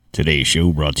Today's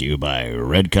show brought to you by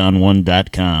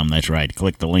redcon1.com. That's right.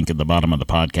 Click the link at the bottom of the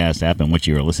podcast app in which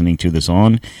you are listening to this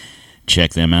on.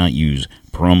 Check them out. Use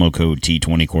promo code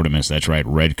T20 Quartermiss. That's right.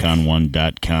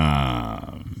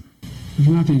 redcon1.com. There's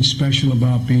nothing special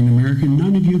about being American.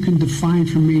 None of you can define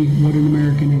for me what an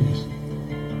American is.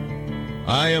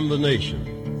 I am the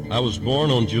nation. I was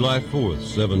born on July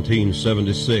 4th,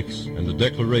 1776, and the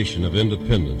Declaration of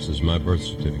Independence is my birth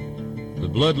certificate. The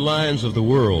bloodlines of the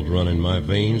world run in my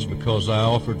veins because I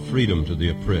offered freedom to the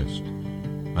oppressed.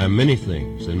 I am many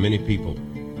things and many people.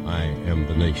 I am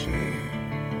the nation.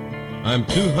 I am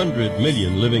 200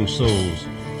 million living souls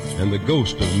and the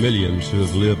ghost of millions who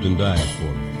have lived and died for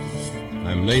me.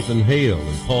 I am Nathan Hale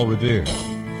and Paul Revere.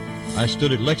 I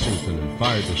stood at Lexington and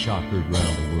fired the shot heard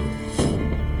round the world.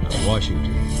 I'm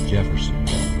Washington, Jefferson,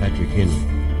 Patrick Henry.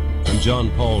 I'm John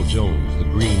Paul Jones, the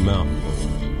Green Mountain Boys,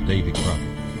 Davy Crockett.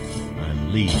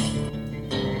 I'm Lee.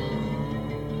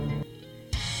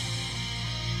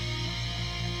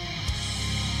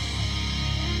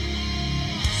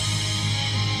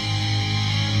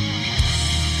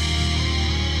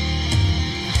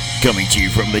 Coming to you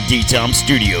from the D-Tom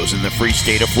Studios in the free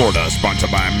state of Florida,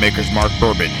 sponsored by Maker's Mark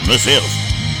Bourbon. This is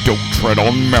Don't Tread on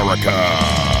America.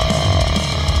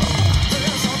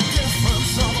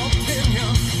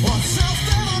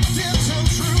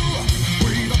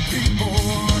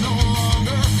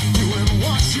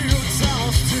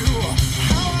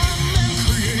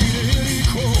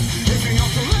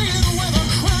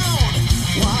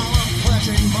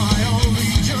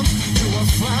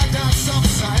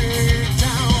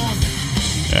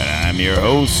 I'm your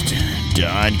host,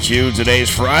 Don Q. Today's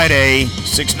Friday,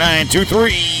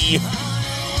 6/9/23.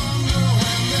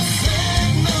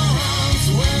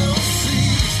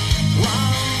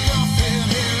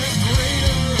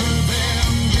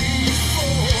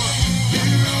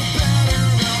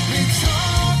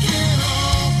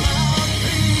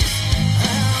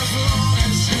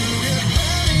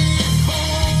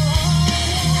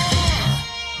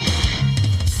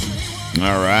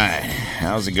 All right.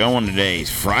 How's it going today? It's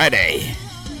Friday.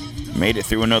 Made it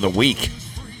through another week.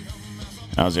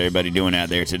 How's everybody doing out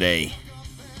there today?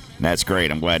 That's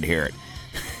great. I'm glad to hear it.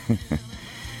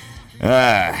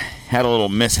 Had a little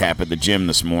mishap at the gym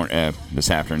this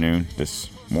afternoon. This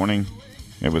morning.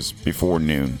 It was before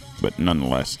noon, but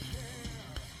nonetheless.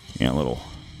 Yeah, a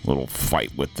little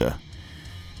fight with the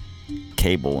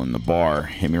cable in the bar.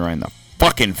 Hit me right in the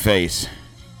fucking face.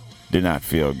 Did not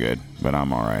feel good, but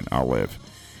I'm all right. I'll live.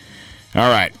 All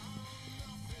right,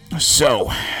 so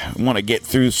I want to get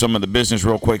through some of the business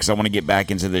real quick because I want to get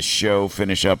back into this show,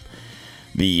 finish up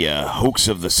the hoax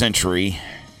of the century,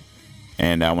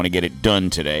 and I want to get it done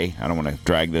today. I don't want to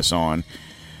drag this on.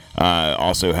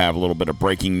 Also have a little bit of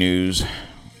breaking news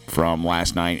from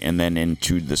last night and then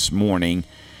into this morning,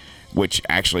 which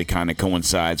actually kind of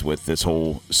coincides with this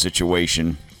whole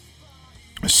situation.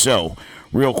 So,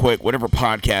 real quick, whatever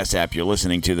podcast app you're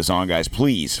listening to this on, guys,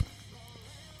 please...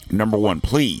 Number one,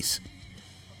 please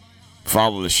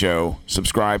follow the show,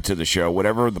 subscribe to the show,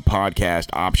 whatever the podcast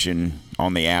option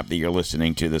on the app that you're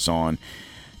listening to this on,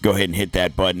 go ahead and hit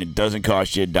that button. It doesn't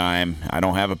cost you a dime. I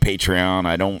don't have a Patreon.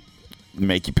 I don't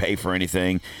make you pay for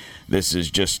anything. This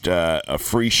is just a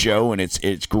free show, and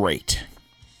it's great.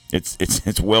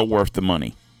 It's well worth the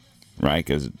money, right?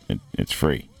 Because it's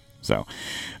free. So,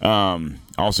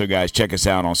 also, guys, check us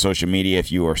out on social media if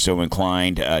you are so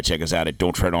inclined. Check us out at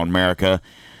Don't Tread on America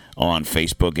on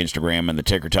Facebook, Instagram, and the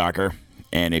Ticker Talker.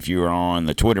 And if you are on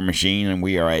the Twitter machine, and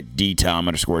we are at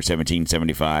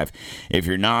DTOM_1775. If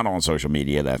you're not on social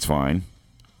media, that's fine.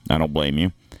 I don't blame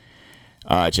you.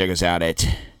 Check us out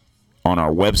on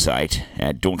our website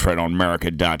at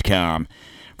don'ttreadonamerica.com.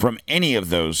 From any of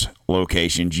those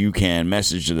locations, you can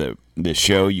message the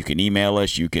show. You can email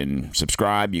us. You can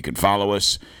subscribe. You can follow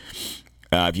us.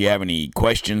 If you have any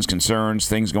questions, concerns,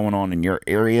 things going on in your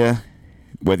area,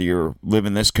 whether you live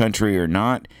in this country or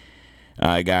not,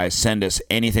 guys, send us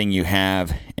anything you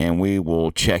have, and we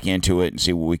will check into it and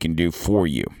see what we can do for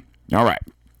you. All right.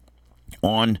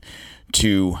 On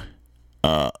to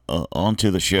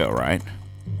the show, right?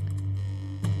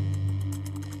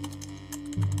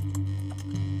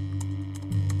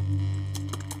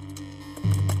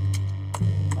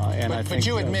 But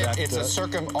you admit it's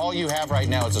all you have right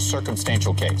now is a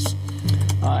circumstantial case.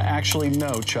 Actually,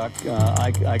 no, Chuck.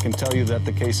 I can tell you that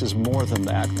the case is more than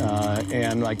that,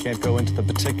 and I can't go into the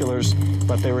particulars,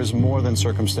 but there is more than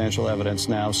circumstantial evidence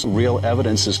now. So real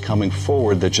evidence is coming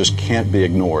forward that just can't be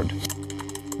ignored.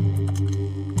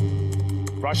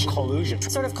 Russian collusion.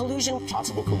 Sort of collusion.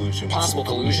 Possible collusion. Possible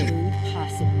collusion.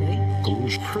 Possibly.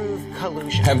 Collusion. Prove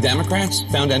collusion. Have Democrats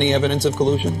found any evidence of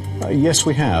collusion? Yes,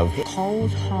 we have.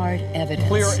 Cold, hard evidence.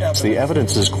 Clear evidence. The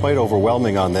evidence is quite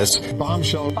overwhelming on this.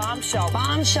 Bombshell. Bombshell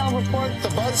report. The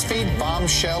BuzzFeed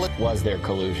bombshell. Was there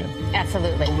collusion?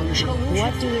 Absolutely. Collusion.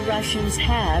 What do the Russians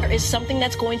have? There is something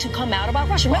that's going to come out about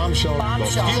Russia. Bombshell.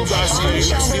 Steele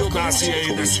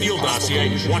dossier, the Steele dossier.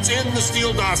 What's in the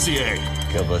Steele dossier?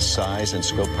 Of a size and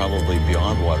scope probably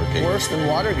beyond Watergate. Worse than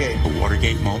Watergate. The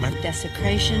Watergate moment?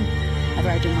 Desecration of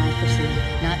our democracy,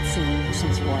 not seen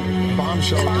since Watergate.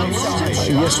 Bombshell.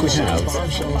 Yes, we have.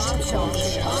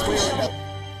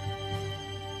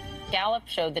 Gallup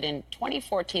showed that in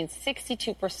 2014,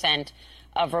 62%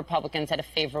 of Republicans had a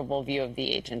favorable view of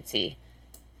the agency.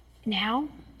 Now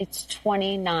it's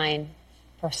 29%.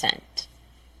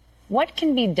 What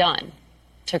can be done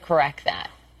to correct that?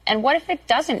 And what if it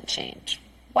doesn't change?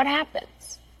 What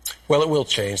happens? Well, it will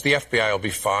change. The FBI will be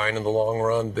fine in the long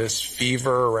run. This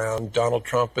fever around Donald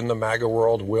Trump in the MAGA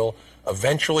world will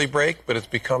eventually break, but it's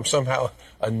become somehow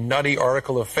a nutty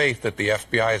article of faith that the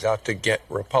FBI is out to get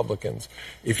Republicans.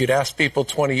 If you'd asked people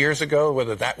 20 years ago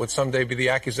whether that would someday be the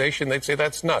accusation, they'd say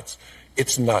that's nuts.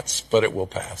 It's nuts, but it will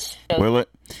pass. Will it?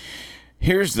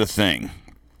 Here's the thing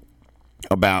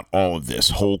about all of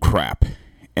this whole crap.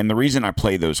 And the reason I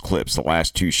play those clips, the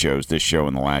last two shows, this show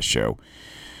and the last show,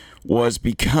 was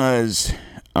because,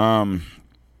 well,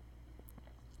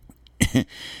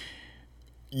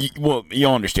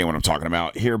 you'll understand what I'm talking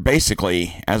about here.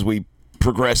 Basically, as we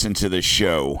progress into this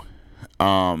show,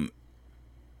 you'll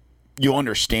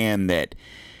understand that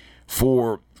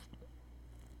in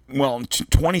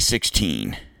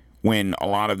 2016, when a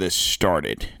lot of this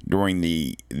started during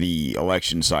the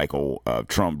election cycle of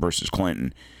Trump versus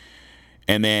Clinton,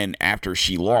 and then after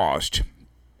she lost,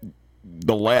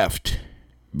 the left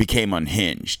became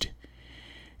unhinged.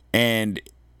 And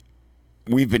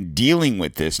we've been dealing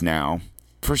with this now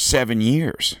for 7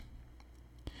 years.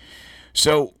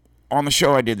 So on the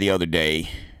show I did the other day,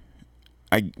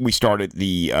 we started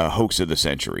the hoax of the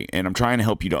century. And I'm trying to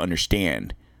help you to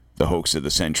understand the hoax of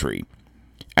the century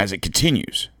as it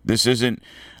continues. This isn't,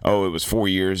 it was 4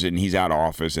 years and he's out of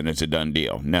office and it's a done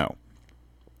deal. No.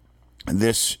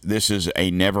 This is a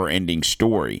never-ending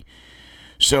story.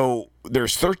 So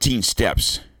there's 13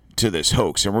 steps to this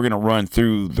hoax, and we're going to run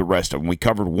through the rest of them. We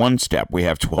covered one step. We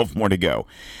have 12 more to go.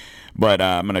 But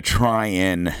I'm going to try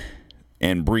and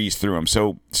breeze through them.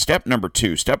 So step number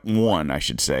 2, step 1, I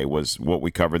should say, was what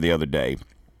we covered the other day,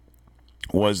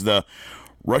 was the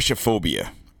Russophobia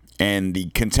and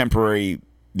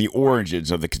the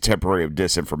origins of the contemporary of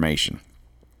disinformation.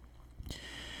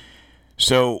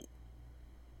 So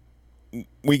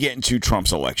we get into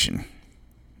Trump's election.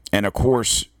 And of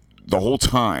course, the whole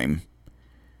time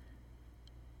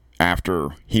after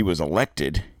he was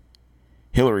elected,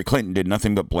 Hillary Clinton did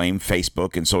nothing but blame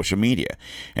Facebook and social media.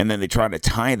 And then they tried to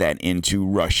tie that into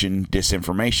Russian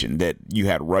disinformation, that you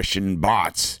had Russian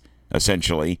bots,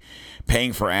 essentially,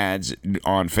 paying for ads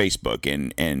on Facebook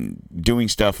and doing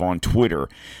stuff on Twitter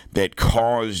that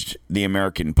caused the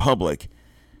American public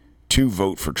to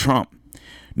vote for Trump.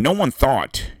 No one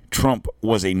thought Trump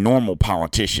was a normal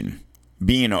politician.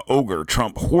 Being an ogre,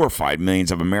 Trump horrified millions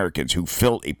of Americans who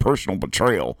felt a personal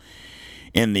betrayal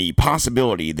in the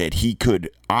possibility that he could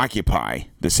occupy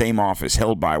the same office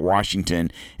held by Washington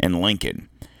and Lincoln.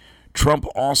 Trump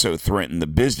also threatened the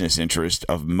business interests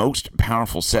of most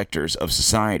powerful sectors of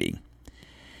society.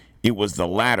 It was the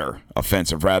latter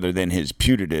offensive rather than his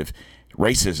putative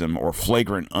racism or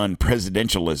flagrant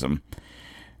unpresidentialism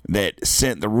that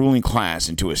sent the ruling class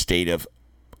into a state of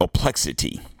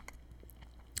perplexity.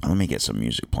 Let me get some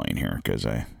music playing here because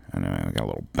I know I got a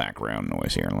little background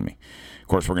noise here. Of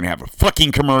course, we're going to have a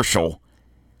fucking commercial.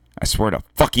 I swear to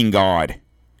fucking God.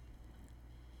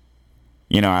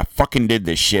 You know, I fucking did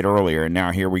this shit earlier, and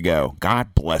now here we go.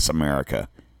 God bless America.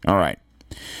 All right.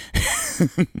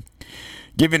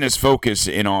 Given his focus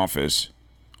in office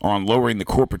on lowering the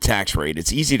corporate tax rate,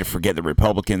 it's easy to forget that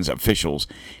Republicans, officials,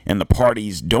 and the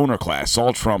party's donor class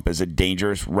saw Trump as a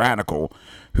dangerous radical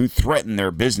who threatened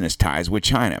their business ties with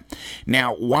China.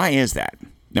 Now, why is that?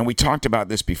 Now, we talked about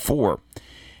this before.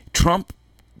 Trump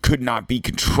could not be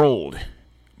controlled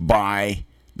by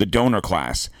the donor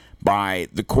class, by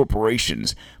the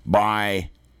corporations, by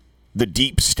the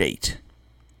deep state.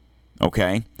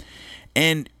 Okay?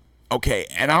 And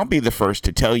I'll be the first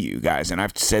to tell you guys, and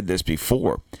I've said this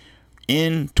before,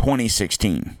 in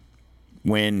 2016,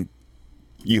 when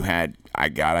you had, I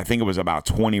think it was about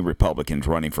 20 Republicans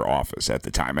running for office at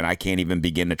the time, and I can't even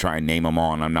begin to try and name them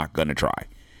all, and I'm not going to try.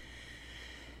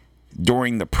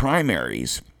 During the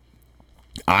primaries,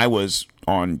 I was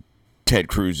on Ted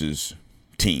Cruz's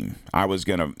team. I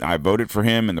voted for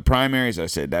him in the primaries. I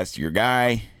said, that's your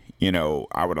guy.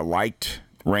 I would have liked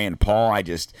Rand Paul.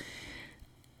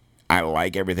 I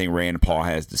like everything Rand Paul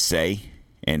has to say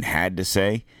and had to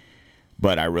say,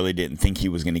 but I really didn't think he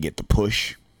was going to get the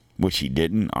push, which he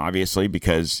didn't, obviously,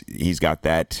 because he's got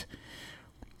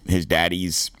his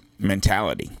daddy's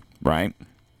mentality, right?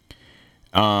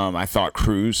 I thought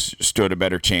Cruz stood a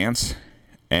better chance,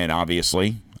 and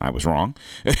obviously I was wrong.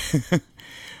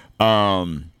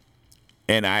 And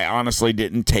I honestly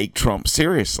didn't take Trump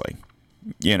seriously.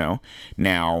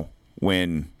 Now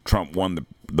when Trump won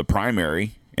the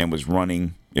primary and was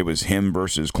running, it was him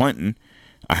versus Clinton.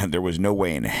 There was no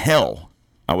way in hell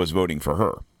I was voting for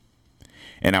her.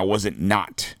 And I wasn't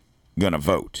not going to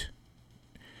vote.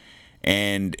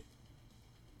 And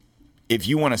if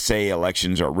you want to say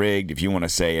elections are rigged, if you want to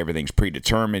say everything's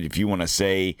predetermined, if you want to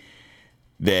say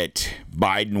that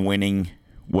Biden winning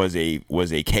was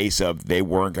a case of they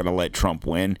weren't going to let Trump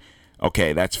win,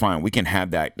 okay, that's fine. We can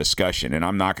have that discussion, and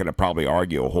I'm not going to probably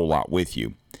argue a whole lot with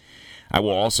you. I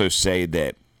will also say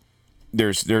that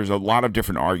there's a lot of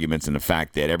different arguments in the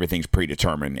fact that everything's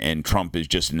predetermined and Trump is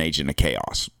just an agent of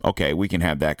chaos. Okay, we can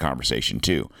have that conversation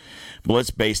too. But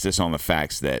let's base this on the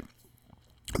facts that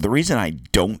the reason I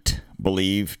don't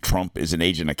believe Trump is an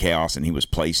agent of chaos and he was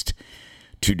placed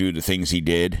to do the things he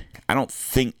did, I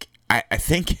think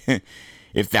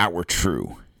if that were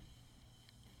true,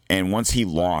 and once he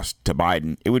lost to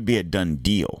Biden, it would be a done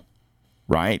deal,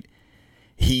 right?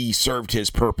 He served his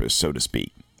purpose, so to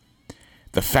speak.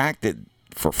 The fact that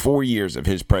for 4 years of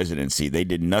his presidency, they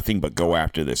did nothing but go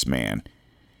after this man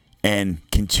and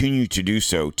continue to do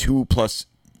so 2+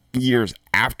 years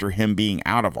after him being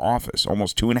out of office,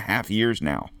 almost 2.5 years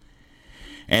now.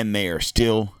 And they are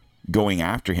still going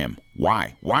after him.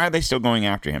 Why? Why are they still going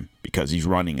after him? Because he's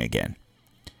running again.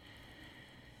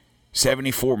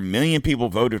 74 million people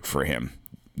voted for him.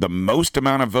 The most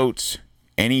amount of votes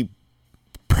any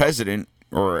president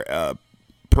or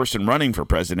person running for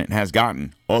president has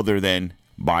gotten other than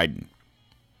Biden.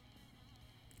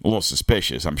 A little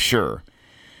suspicious, I'm sure.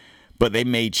 But they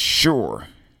made sure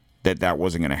that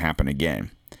wasn't going to happen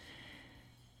again.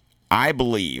 I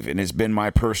believe, and it's been my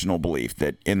personal belief,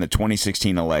 that in the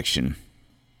 2016 election,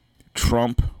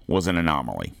 Trump was an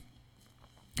anomaly.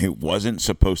 It wasn't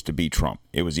supposed to be Trump.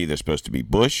 It was either supposed to be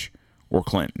Bush or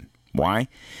Clinton. Why?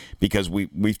 Because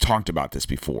we've talked about this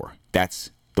before.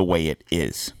 That's the way it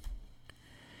is.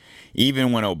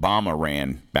 Even when Obama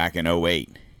ran back in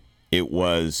 2008,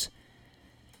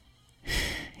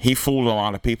 he fooled a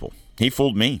lot of people. He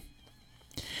fooled me.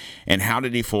 And how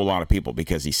did he fool a lot of people?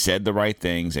 Because he said the right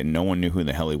things and no one knew who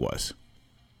the hell he was.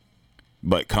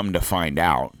 But come to find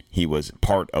out, he was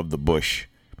part of the Bush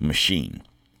machine.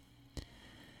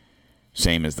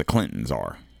 Same as the Clintons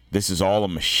are. This is all a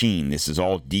machine. This is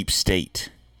all deep state.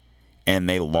 And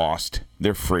they lost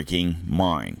their freaking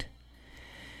mind.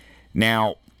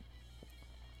 Now,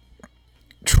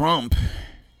 Trump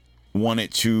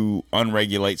wanted to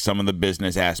unregulate some of the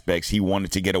business aspects. He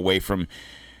wanted to get away from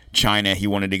China. He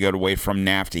wanted to get away from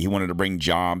NAFTA. He wanted to bring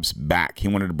jobs back. He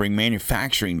wanted to bring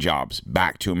manufacturing jobs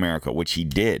back to America, which he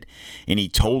did. And he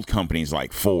told companies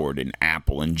like Ford and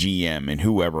Apple and GM and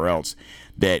whoever else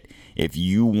that if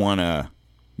you want to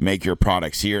make your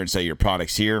products here and sell your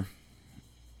products here,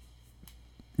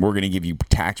 we're going to give you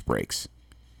tax breaks.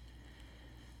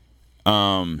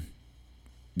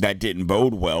 That didn't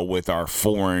bode well with our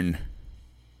foreign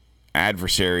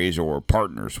adversaries or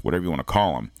partners, whatever you want to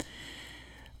call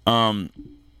them.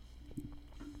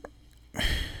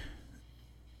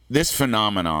 This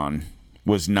phenomenon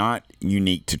was not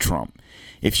unique to Trump.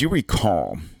 If you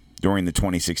recall, during the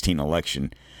 2016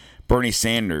 election, Bernie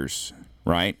Sanders,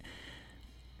 right?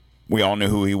 We all knew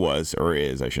who he was, or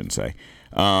is, I shouldn't say,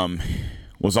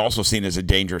 was also seen as a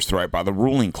dangerous threat by the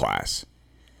ruling class.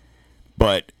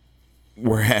 But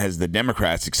whereas the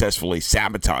Democrats successfully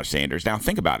sabotaged Sanders. Now,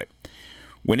 think about it.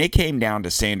 When it came down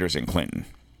to Sanders and Clinton,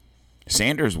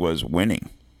 Sanders was winning.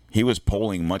 He was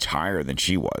polling much higher than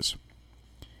she was.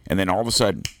 And then all of a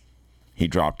sudden, he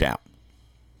dropped out.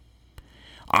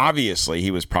 Obviously,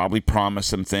 he was probably promised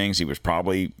some things. He was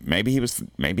probably, maybe he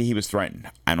was threatened.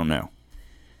 I don't know.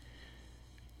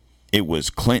 It was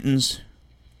Clinton's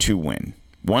to win.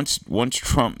 Once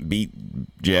Trump beat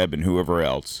Jeb and whoever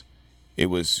else, it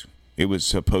was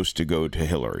supposed to go to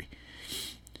Hillary.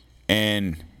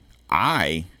 And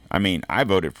I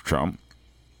voted for Trump.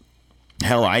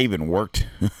 Hell, I even worked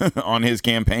on his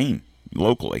campaign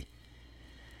locally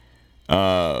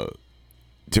to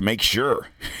make sure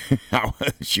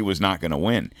she was not going to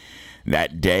win.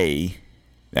 That day,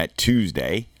 that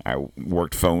Tuesday, I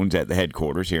worked phones at the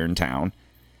headquarters here in town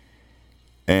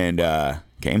and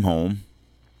came home,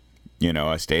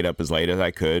 I stayed up as late as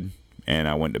I could, and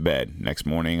I went to bed. Next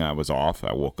morning, I was off.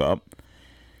 I woke up.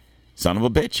 Son of a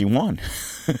bitch, he won.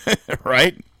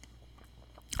 Right?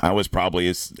 I was probably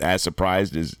as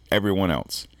surprised as everyone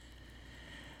else.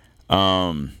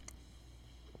 And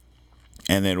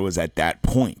then it was at that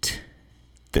point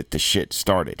that the shit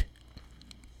started.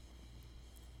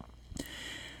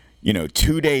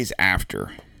 2 days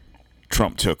after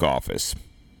Trump took office,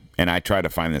 and I tried to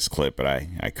find this clip, but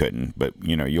I couldn't, but,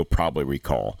 you'll probably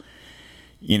recall,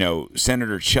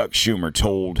 Senator Chuck Schumer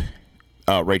told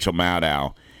Rachel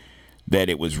Maddow that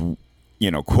it was,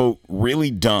 quote,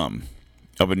 really dumb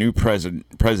of a new president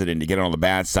to get on the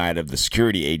bad side of the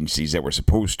security agencies that were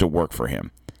supposed to work for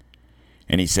him.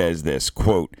 And he says this,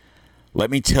 quote,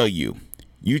 "Let me tell you,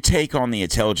 you take on the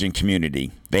intelligence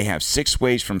community, they have 6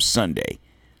 ways from Sunday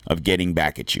of getting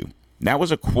back at you." That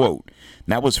was a quote.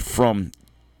 That was from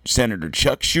Senator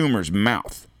Chuck Schumer's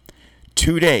mouth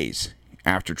 2 days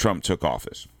after Trump took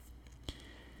office.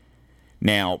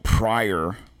 Now,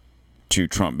 prior to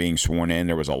Trump being sworn in,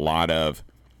 there was a lot of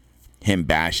him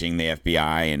bashing the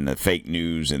FBI and the fake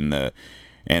news and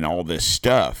all this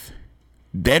stuff.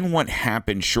 Then what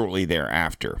happened shortly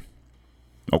thereafter?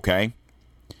 Okay?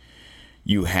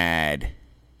 You had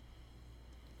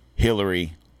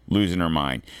Hillary losing her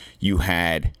mind. You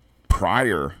had,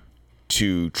 prior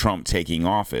to Trump taking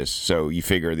office, so you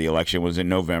figure the election was in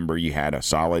November, you had a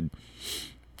solid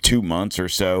 2 months or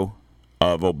so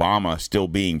of Obama still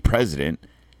being president.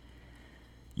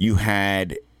 You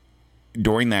had,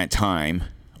 during that time,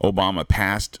 Obama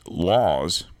passed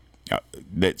laws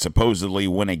that supposedly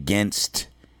went against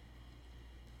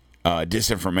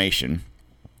disinformation.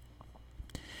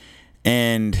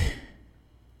 And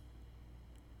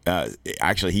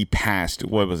actually, he passed,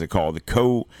 what was it called?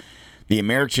 The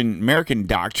American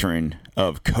doctrine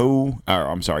of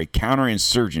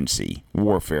counterinsurgency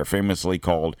warfare, famously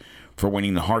called for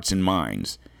winning the hearts and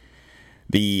minds.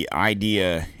 The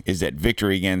idea is that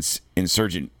victory against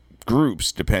insurgent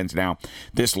groups depends. Now,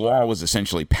 this law was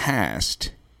essentially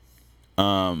passed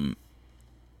under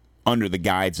the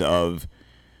guise of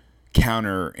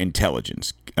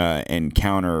counterintelligence and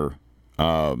counter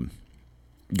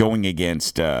going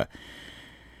against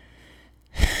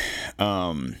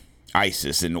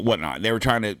ISIS and whatnot. They were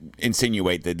trying to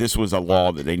insinuate that this was a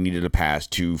law that they needed to pass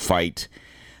to fight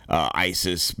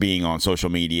ISIS being on social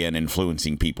media and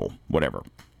influencing people, whatever.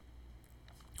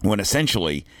 When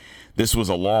essentially this was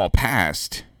a law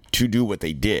passed to do what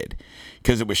they did,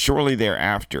 because it was shortly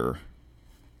thereafter,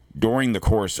 during the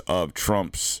course of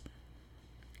Trump's,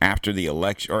 after the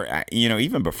election, or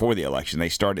even before the election, they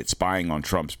started spying on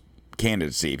Trump's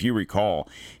candidacy. If you recall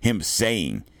him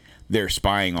saying they're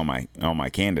spying on my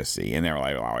candidacy, and they were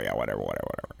like, oh yeah, whatever,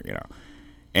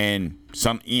 and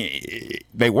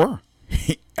they were.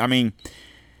 I mean,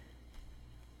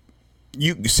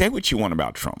 you say what you want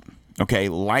about Trump, okay?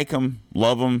 Like him,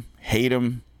 love him, hate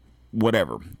him,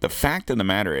 whatever. The fact of the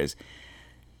matter is,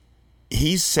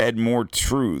 he's said more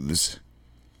truths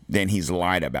than he's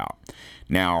lied about.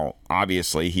 Now,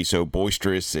 obviously, he's so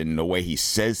boisterous in the way he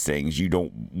says things, you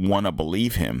don't want to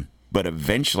believe him, but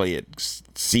eventually it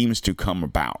seems to come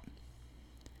about.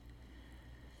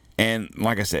 And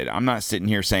like I said, I'm not sitting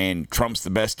here saying Trump's the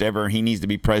best ever, he needs to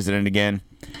be president again.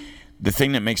 The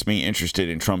thing that makes me interested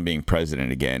in Trump being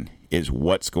president again is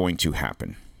what's going to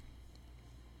happen.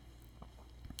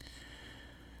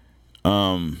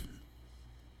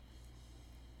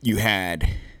 You had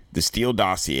the Steele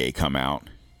dossier come out,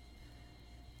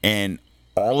 and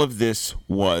all of this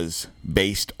was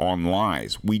based on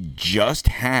lies. We just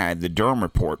had the Durham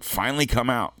report finally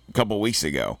come out a couple of weeks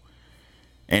ago,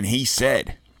 and he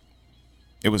said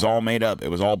it was all made up. It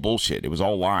was all bullshit. It was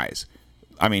all lies.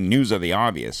 I mean, news of the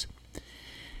obvious.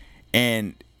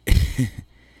 And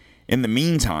in the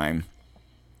meantime,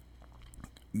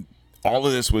 all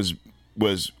of this was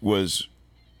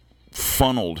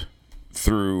funneled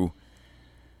through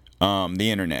the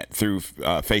internet, through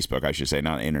Facebook, I should say,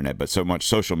 not the internet, but so much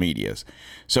social medias.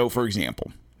 So, for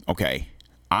example, okay,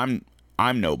 I'm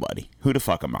nobody. Who the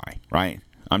fuck am I, right?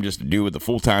 I'm just a dude with a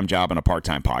full-time job and a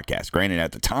part-time podcast. Granted,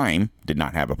 at the time, did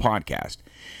not have a podcast.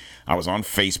 I was on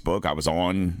Facebook. I was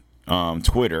on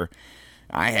Twitter.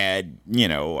 I had,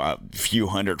 a few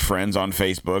hundred friends on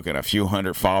Facebook and a few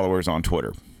hundred followers on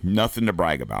Twitter. Nothing to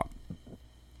brag about.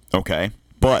 Okay?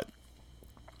 But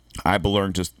I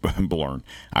belonged to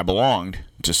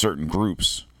certain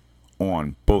groups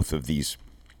on both of these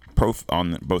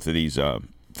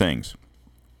things.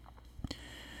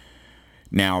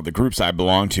 Now, the groups I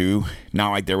belonged to,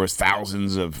 not like there was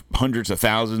hundreds of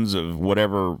thousands of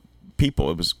whatever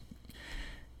people. It was,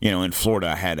 in Florida,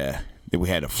 I had We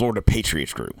had a Florida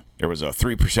Patriots group. There was a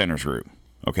 3 Percenters group.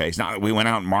 Okay, it's not that we went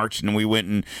out and marched and we went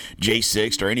and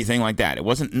J6'd or anything like that. It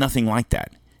wasn't nothing like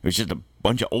that. It was just a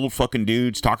bunch of old fucking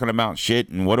dudes talking about shit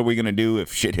and what are we going to do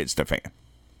if shit hits the fan.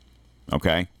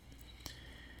 Okay?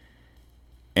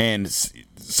 And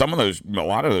a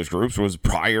lot of those groups was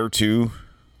prior to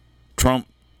Trump,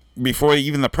 before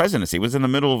even the presidency. It was in the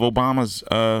middle of Obama's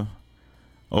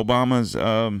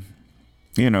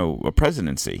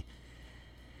presidency.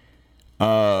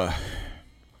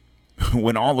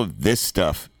 When all of this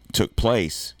stuff took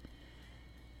place,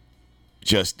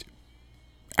 just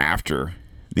after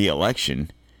the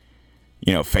election,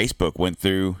 Facebook went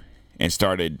through and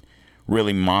started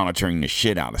really monitoring the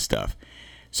shit out of stuff.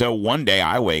 So one day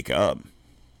I wake up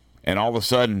and all of a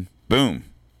sudden, boom,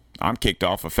 I'm kicked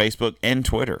off of Facebook and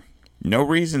Twitter. No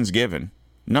reasons given.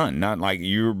 None. Not like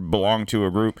you belong to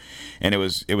a group. And it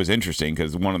was interesting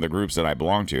because one of the groups that I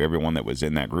belonged to, everyone that was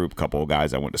in that group, a couple of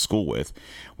guys I went to school with,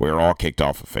 we were all kicked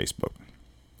off of Facebook.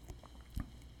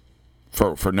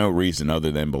 For no reason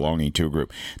other than belonging to a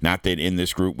group. Not that in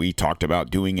this group we talked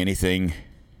about doing anything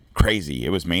crazy. It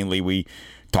was mainly we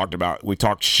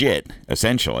talked shit,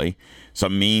 essentially.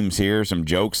 Some memes here, some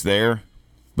jokes there.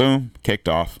 Boom, kicked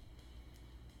off.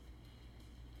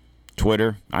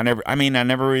 Twitter, I never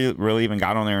really even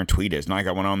got on there and tweeted. It's not like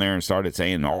I went on there and started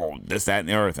saying, oh, this, that, and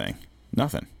the other thing.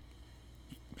 Nothing.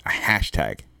 A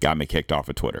hashtag got me kicked off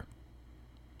of Twitter.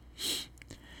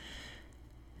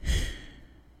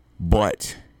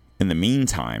 But in the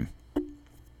meantime,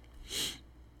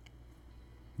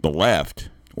 the left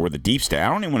or the deep state, I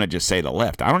don't even want to just say the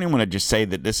left. I don't even want to just say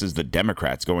that this is the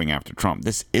Democrats going after Trump.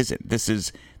 This isn't. This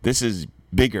is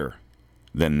bigger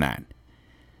than that.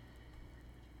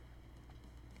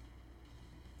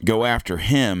 Go after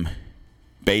him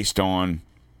based on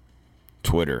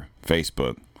Twitter,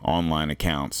 Facebook, online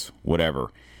accounts,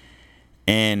 whatever.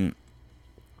 And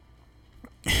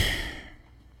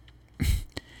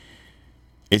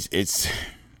it's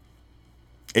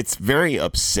very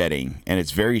upsetting and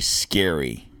it's very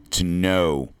scary to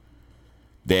know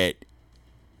that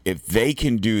if they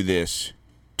can do this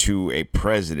to a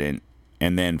president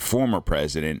and then former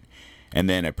president and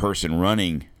then a person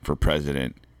running for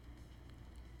president,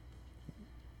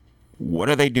 what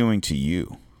are they doing to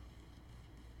you?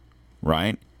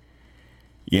 Right?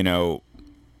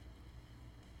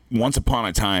 Once upon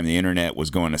a time, the internet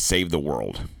was going to save the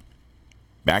world.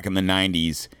 Back in the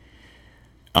 90s,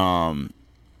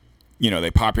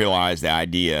 they popularized the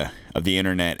idea of the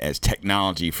internet as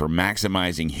technology for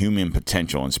maximizing human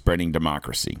potential and spreading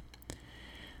democracy.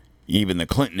 Even the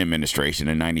Clinton administration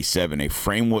in 97, a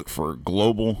framework for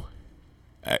global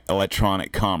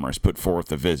electronic commerce, put forth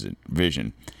the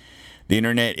vision. The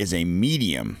internet is a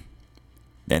medium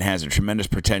that has a tremendous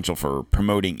potential for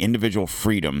promoting individual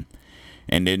freedom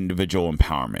and individual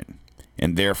empowerment.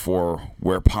 And therefore,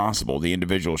 where possible, the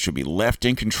individual should be left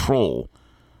in control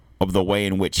of the way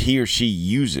in which he or she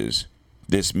uses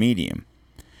this medium.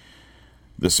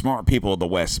 The smart people of the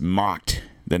West mocked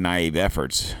the naive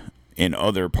efforts in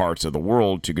other parts of the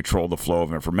world to control the flow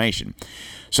of information.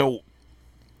 So,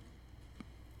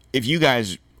 if you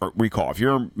guys recall, if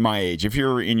you're my age, if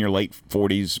you're in your late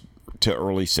 40s to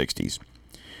early 60s,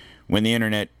 when the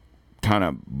internet kind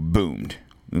of boomed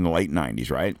in the late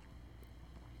 90s, right?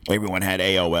 Everyone had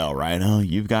AOL, right? Oh,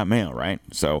 you've got mail, right?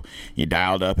 So you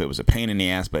dialed up. It was a pain in the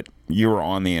ass, but you were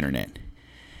on the internet.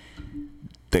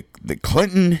 The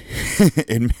Clinton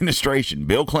administration,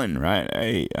 Bill Clinton, right?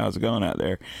 Hey, how's it going out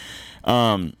there?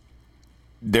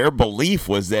 Their belief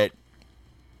was that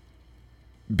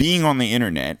being on the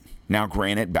internet, now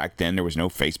granted, back then there was no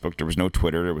Facebook, there was no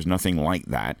Twitter, there was nothing like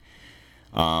that.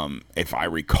 If I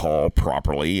recall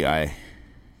properly,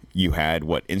 you had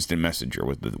what Instant Messenger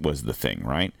was the thing,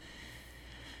 right?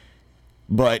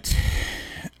 But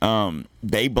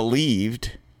they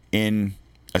believed in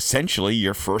essentially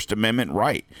your First Amendment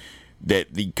right,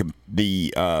 that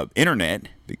the internet,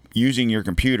 using your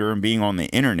computer and being on the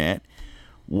internet,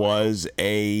 was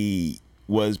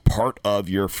part of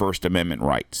your First Amendment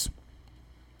rights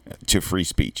to free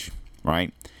speech,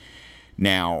 right?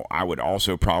 Now, I would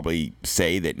also probably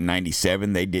say that in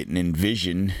 97 they didn't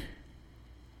envision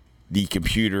the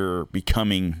computer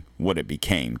becoming what it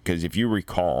became. Because if you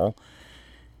recall,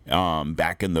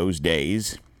 back in those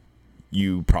days,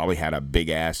 you probably had a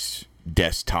big-ass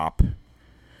desktop,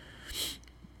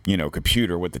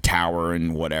 computer with the tower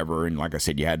and whatever. And like I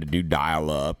said, you had to do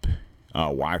dial-up,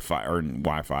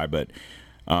 Wi-Fi, but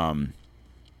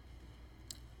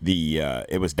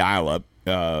it was dial-up.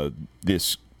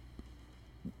 This,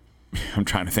 I'm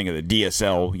trying to think of the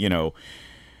DSL,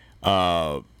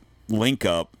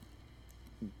 link-up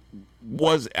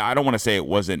I don't want to say it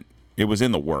wasn't, it was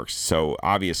in the works. So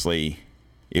obviously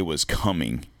it was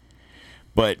coming.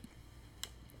 But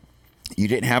you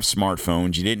didn't have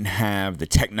smartphones. You didn't have the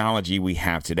technology we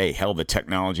have today. Hell, the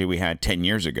technology we had 10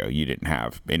 years ago, you didn't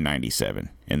have in 97,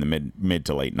 in the mid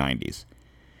to late 90s.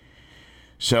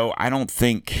 So I don't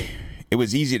think it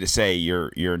was easy to say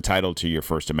you're entitled to your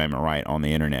First Amendment right on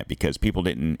the internet, because people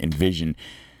didn't envision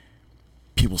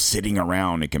people sitting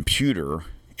around a computer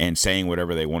and saying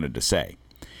whatever they wanted to say.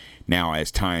 Now,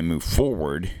 as time moved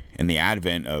forward, and the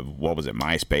advent of, what was it,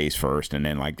 MySpace first, and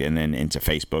then into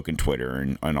Facebook and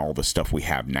Twitter and all the stuff we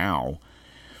have now,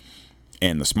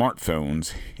 and the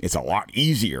smartphones, it's a lot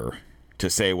easier to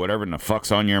say whatever the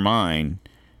fuck's on your mind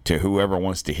to whoever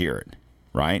wants to hear it,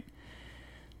 right?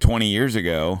 20 years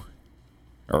ago,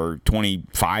 or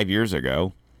 25 years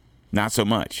ago, not so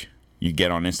much. You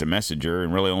get on Instant Messenger,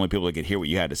 and really the only people that could hear what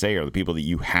you had to say are the people that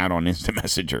you had on Instant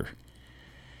Messenger.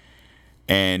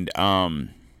 And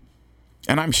I'm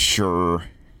sure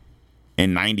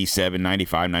in 97,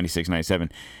 95, 96,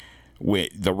 97,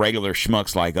 the regular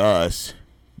schmucks like us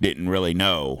didn't really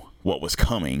know what was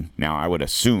coming. Now, I would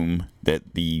assume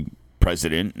that the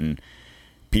president and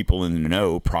people in the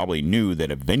know probably knew that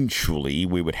eventually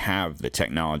we would have the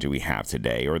technology we have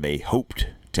today, or they hoped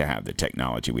to have the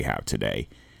technology we have today.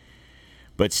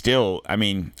 But still, I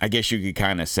mean, I guess you could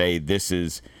kind of say this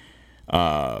is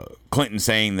Clinton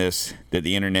saying this, that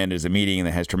the internet is a medium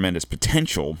that has tremendous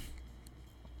potential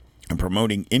in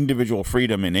promoting individual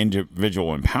freedom and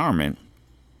individual empowerment,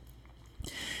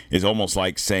 is almost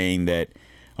like saying that,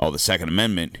 the Second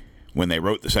Amendment, when they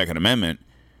wrote the Second Amendment,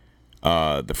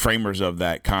 the framers of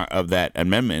that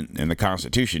amendment in the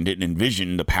Constitution didn't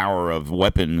envision the power of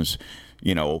weapons,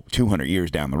 200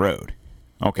 years down the road.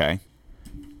 Okay,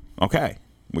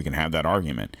 we can have that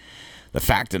argument. The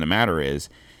fact of the matter is,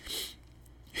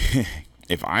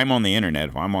 if I'm on the internet,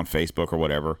 if I'm on Facebook or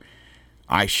whatever,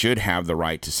 I should have the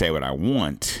right to say what I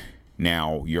want.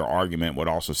 Now, your argument would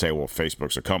also say, well,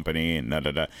 Facebook's a company and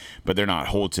da-da-da, but they're not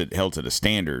held to the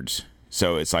standards.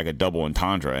 So it's like a double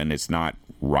entendre, and it's not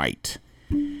right.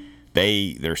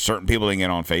 There's certain people that can get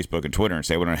on Facebook and Twitter and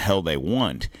say whatever the hell they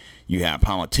want. You have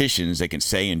politicians that can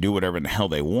say and do whatever the hell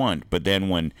they want, but then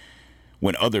when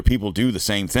other people do the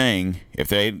same thing, if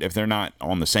they're not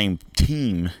on the same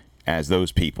team as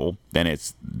those people, then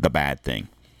it's the bad thing.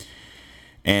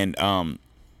 And I'm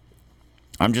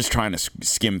just trying to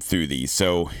skim through these.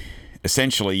 So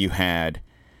essentially you had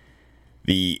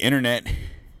the internet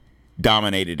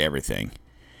dominated everything.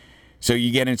 So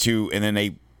you get into, and then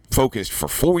they focused for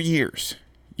 4 years.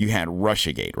 You had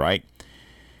Russiagate, right?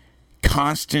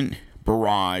 Constant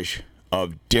barrage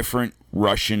of different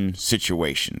Russian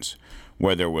situations,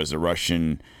 whether it was the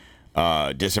Russian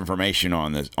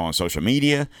disinformation on social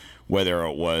media, whether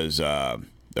it was the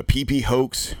PP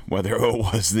hoax, whether it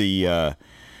was the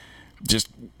just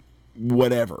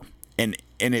whatever, and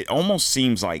it almost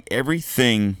seems like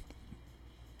everything.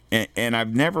 And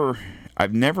I've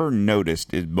never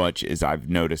noticed as much as I've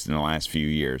noticed in the last few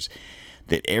years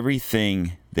that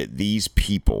everything that these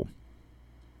people,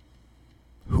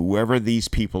 whoever these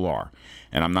people are,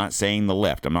 and I'm not saying the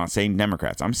left, I'm not saying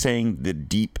Democrats, I'm saying the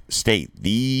deep state,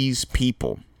 these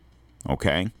people,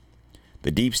 okay?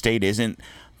 The deep state isn't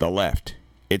the left.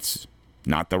 It's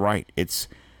not the right. It's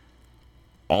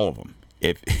all of them.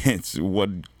 If it's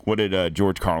what did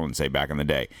George Carlin say back in the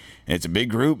day? It's a big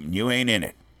group, and you ain't in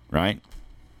it, right?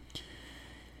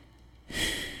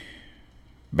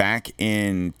 Back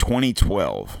in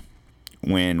 2012,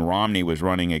 when Romney was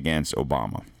running against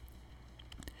Obama,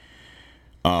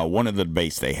 one of the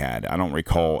debates they had, I don't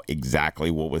recall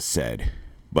exactly what was said,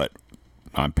 but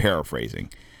I'm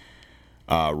paraphrasing.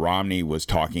 Romney was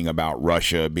talking about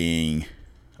Russia being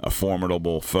a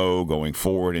formidable foe going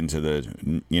forward into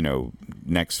the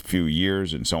next few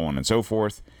years and so on and so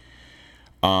forth.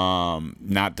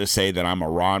 Not to say that I'm a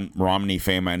Romney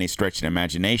fan by any stretch of the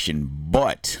imagination,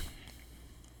 but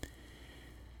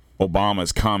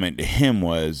Obama's comment to him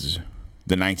was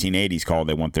the 1980s call.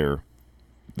 They want their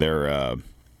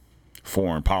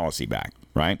foreign policy back,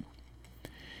 right?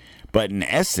 But in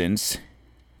essence,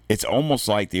 it's almost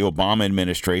like the Obama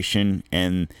administration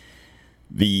and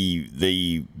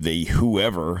the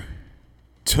whoever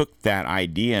took that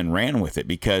idea and ran with it,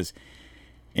 because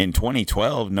in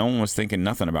 2012, no one was thinking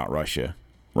nothing about Russia.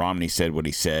 Romney said what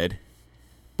he said,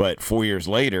 but 4 years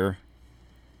later,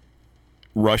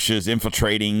 Russia's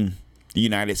infiltrating the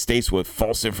United States with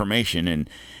false information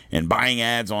and buying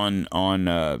ads on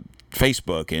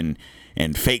Facebook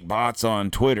and fake bots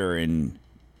on Twitter, and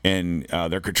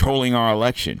they're controlling our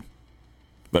election.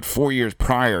 But 4 years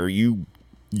prior, you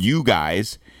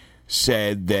guys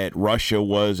said that Russia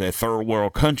was a third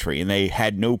world country and they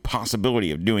had no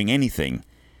possibility of doing anything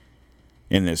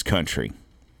in this country.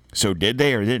 So did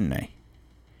they or didn't they?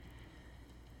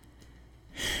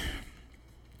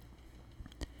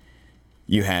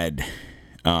 You had,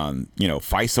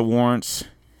 FISA warrants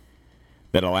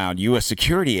that allowed U.S.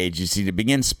 security agency to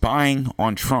begin spying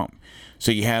on Trump.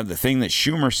 So you have the thing that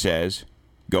Schumer says,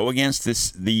 go against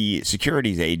the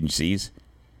securities agencies,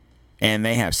 and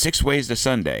they have 6 ways to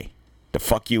Sunday to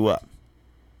fuck you up.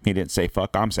 He didn't say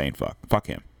fuck, I'm saying fuck. Fuck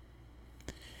him.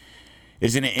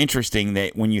 Isn't it interesting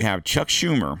that when you have Chuck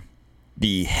Schumer,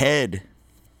 the head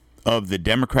of the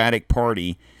Democratic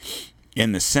Party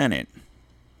in the Senate,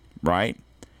 right,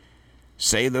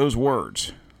 say those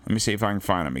words. Let me see if I can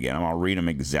find them again. I'll read them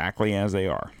exactly as they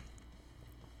are.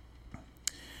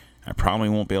 I probably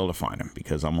won't be able to find them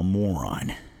because I'm a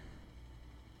moron.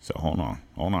 So hold on.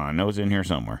 I know it's in here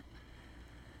somewhere.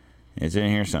 It's in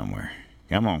here somewhere.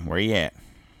 Come on, where you at?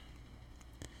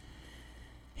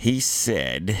 He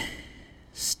said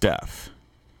stuff.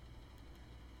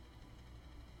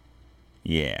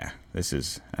 Yeah,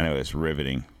 I know it's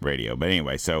riveting radio. But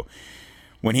anyway, so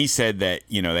when he said that,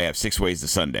 they have 6 ways to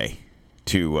Sunday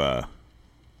to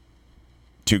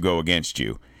go against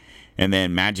you, and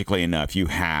then magically enough, you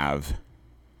have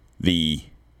the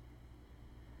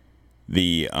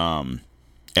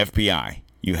FBI,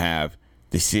 you have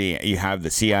the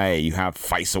CIA, you have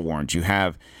FISA warrants, you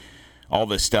have all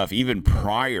this stuff even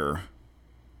prior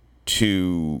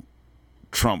to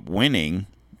Trump winning.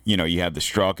 You have the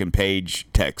Strzok and Page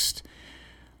text.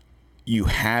 You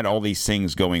had all these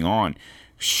things going on.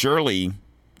 Surely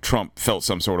Trump felt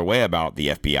some sort of way about the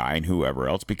FBI and whoever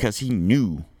else because he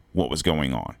knew what was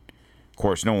going on. Of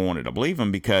course, no one wanted to believe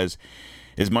him because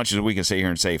as much as we can sit here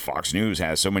and say Fox News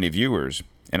has so many viewers,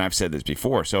 and I've said this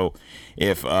before, so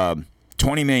if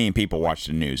 20 million people watch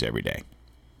the news every day,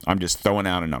 I'm just throwing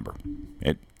out a number.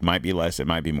 It might be less, it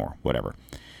might be more, whatever.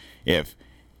 If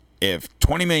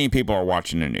 20 million people are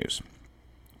watching the news,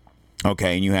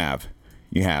 okay, and you have,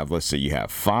 let's see, you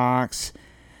have Fox,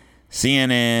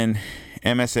 CNN,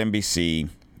 MSNBC,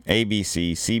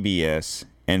 ABC, CBS,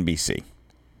 NBC,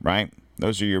 right?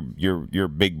 Those are your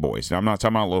big boys. Now, I'm not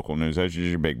talking about local news. Those are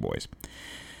your big boys.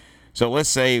 So let's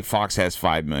say Fox has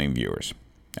 5 million viewers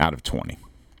out of 20,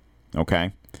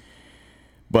 okay?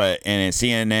 And then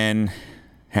CNN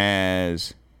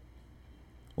has,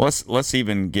 let's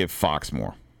even give Fox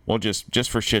more. Well, just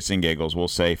for shits and giggles, we'll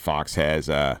say Fox has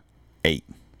 8.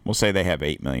 We'll say they have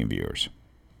 8 million viewers.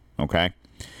 Okay?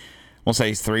 We'll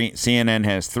say CNN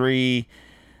has 3.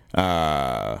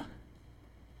 So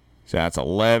that's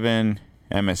 11.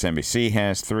 MSNBC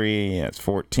has 3. That's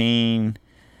 14.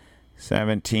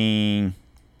 17.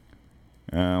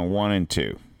 1 and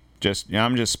 2.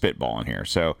 I'm just spitballing here.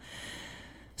 So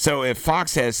if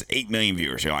Fox has 8 million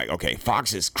viewers, you're like, okay,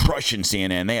 Fox is crushing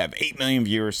CNN. They have 8 million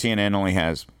viewers. CNN only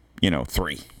has,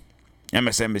 3.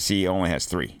 MSNBC only has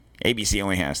 3. ABC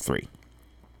only has 3.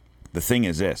 The thing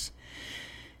is this.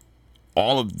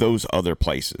 All of those other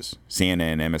places,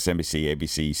 CNN, MSNBC,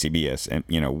 ABC, CBS, and,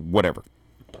 whatever,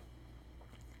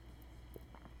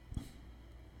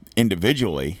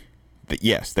 individually,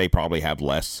 yes, they probably have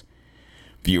less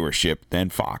viewership than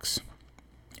Fox.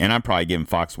 And I'm probably giving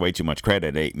Fox way too much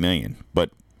credit at 8 million, but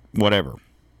whatever.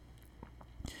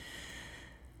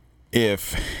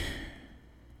 If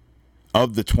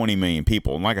of the 20 million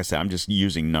people, and like I said, I'm just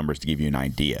using numbers to give you an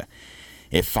idea.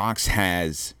 If Fox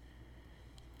has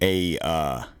a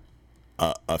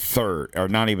third, or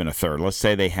not even a third, let's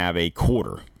say they have a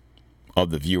quarter of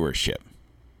the viewership,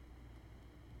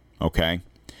 okay,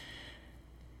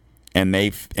 and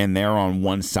they're on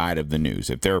one side of the news,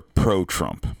 if they're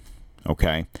pro-Trump,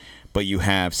 okay, but you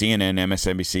have CNN,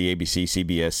 MSNBC, ABC,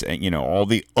 CBS, and all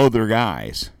the other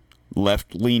guys,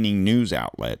 left-leaning news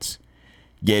outlets,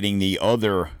 getting the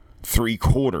other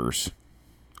 3/4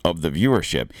 of the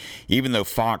viewership, even though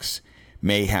Fox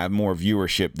may have more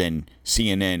viewership than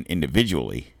CNN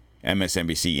individually,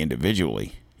 MSNBC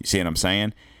individually. You see what I'm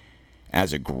saying?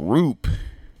 As a group,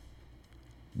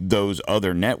 those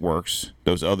other networks,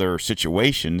 those other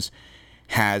situations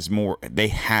have more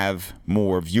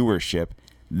viewership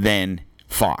than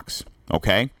Fox,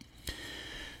 okay?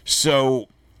 So,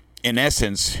 in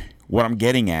essence, what I'm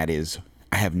getting at is,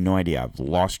 I have no idea. I've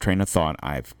lost train of thought.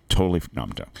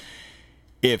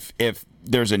 If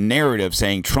there's a narrative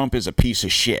saying Trump is a piece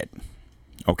of shit,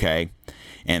 okay,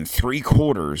 and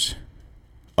 3/4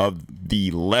 of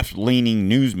the left-leaning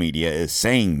news media is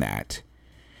saying that,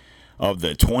 of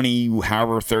the 20,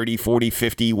 however, 30, 40,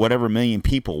 50, whatever million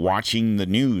people watching the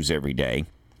news every day,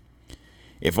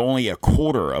 if only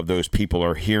 1/4 of those people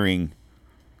are hearing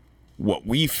what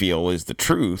we feel is the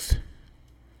truth,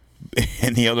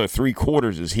 and the other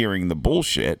 3/4 is hearing the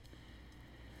bullshit,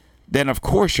 then of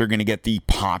course you're going to get the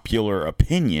popular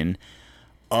opinion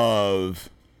of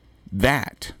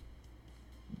that.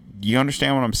 You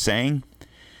understand what I'm saying?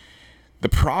 The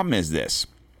problem is this,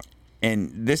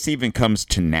 and this even comes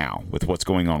to now with what's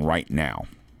going on right now.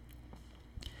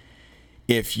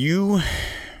 If you,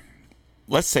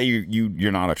 let's say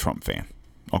you're not a Trump fan,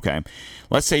 okay?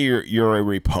 Let's say you're a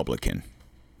Republican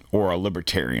or a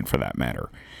Libertarian for that matter,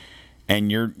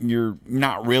 and you're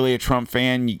not really a Trump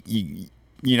fan.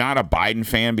 You're not a Biden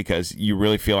fan because you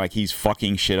really feel like he's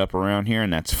fucking shit up around here,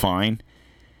 and that's fine.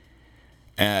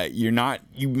 You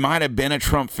might have been a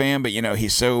Trump fan, but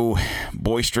he's so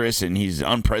boisterous and he's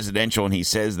unpresidential and he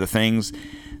says the things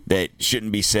that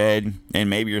shouldn't be said. And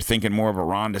maybe you're thinking more of a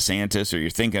Ron DeSantis, or you're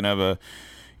thinking of a,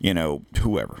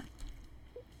 whoever.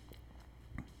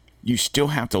 You still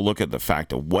have to look at the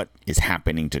fact of what is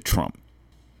happening to Trump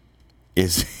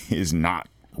is not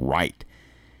right.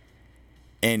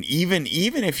 And even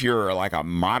if you're like a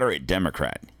moderate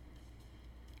Democrat,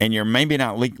 and you're maybe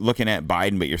not looking at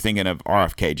Biden, but you're thinking of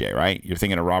RFKJ, right? You're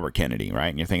thinking of Robert Kennedy, right?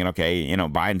 And you're thinking, okay,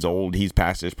 Biden's old, he's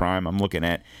past his prime. I'm looking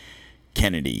at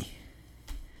Kennedy.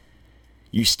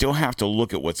 You still have to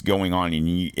look at what's going on,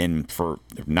 and for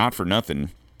not for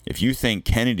nothing, if you think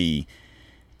Kennedy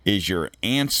is your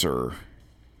answer,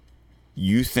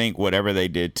 you think whatever they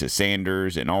did to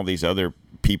Sanders and all these other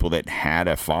people that had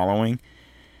a following,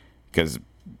 because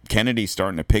Kennedy's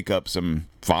starting to pick up some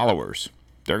followers.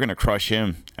 They're going to crush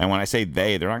him. And when I say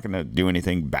they're not going to do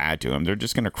anything bad to him. They're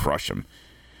just going to crush him.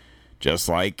 Just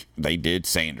like they did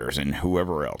Sanders and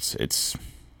whoever else. It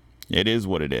is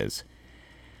what it is.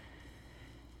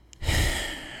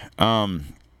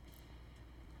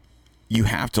 You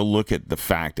have to look at the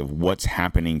fact of what's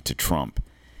happening to Trump.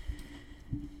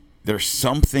 There's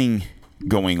something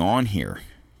going on here.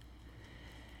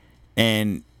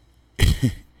 And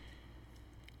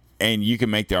and you can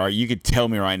make the argument. You could tell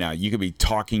me right now, you could be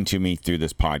talking to me through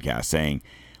this podcast saying,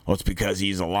 well, it's because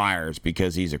he's a liar. It's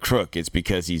because he's a crook. It's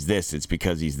because he's this. It's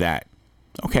because he's that.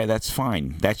 Okay, that's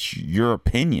fine. That's your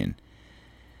opinion.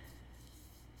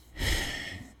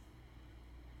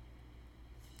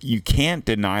 You can't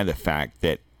deny the fact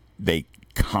that they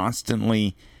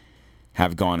constantly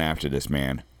have gone after this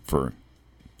man for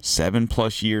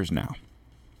 7+ years now.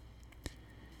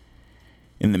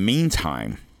 In the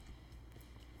meantime,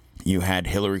 you had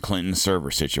Hillary Clinton's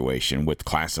server situation with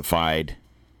classified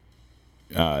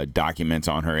documents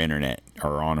on her internet,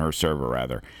 or on her server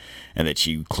rather, and that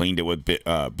she cleaned it with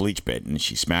bleach bit, and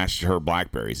she smashed her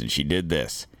Blackberries, and she did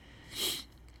this.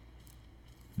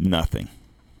 Nothing.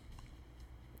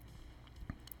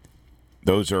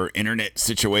 Those are internet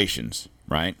situations,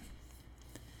 right?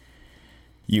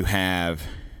 You have,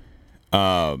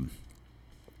 and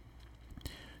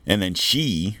then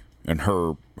she and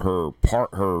her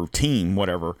team,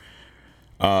 whatever,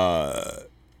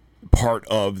 part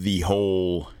of the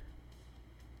whole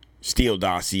Steele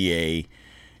dossier,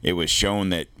 it was shown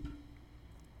that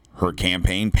her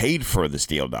campaign paid for the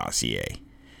Steele dossier.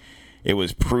 It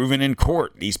was proven in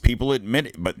court. These people admit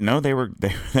it, but no, they were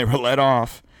let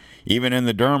off. Even in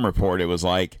the Durham report, it was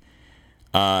like,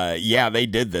 yeah, they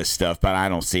did this stuff, but I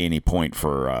don't see any point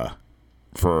for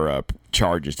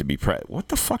charges to be pressed. What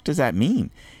the fuck does that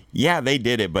mean? Yeah, they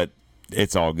did it, but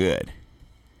it's all good.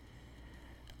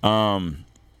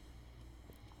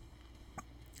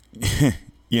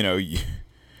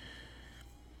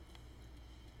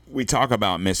 We talk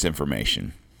about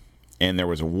misinformation, and there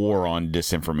was a war on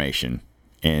disinformation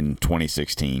in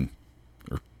 2016,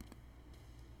 or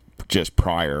just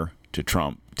prior to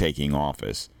Trump taking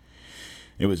office.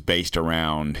 It was based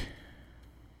around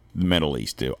the Middle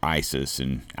East, ISIS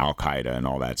and Al-Qaeda and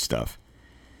all that stuff,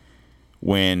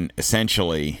 when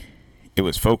essentially it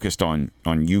was focused on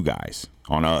you guys,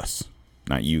 on us,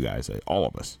 not you guys, all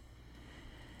of us.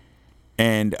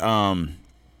 And, the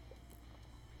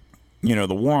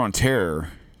war on terror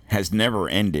has never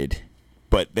ended,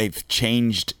 but they've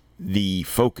changed the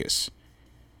focus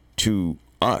to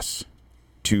us,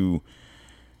 to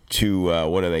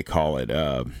what do they call it?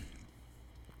 I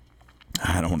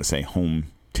don't want to say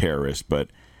home terrorist, but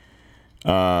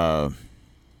I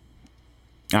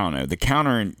don't know.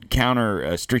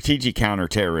 The strategic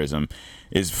counterterrorism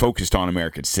is focused on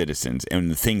American citizens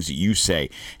and the things that you say.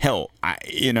 Hell,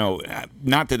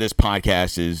 not that this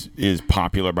podcast is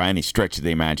popular by any stretch of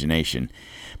the imagination,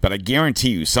 but I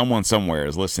guarantee you someone somewhere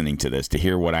is listening to this to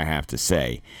hear what I have to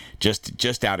say,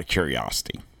 just out of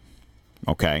curiosity.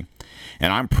 Okay?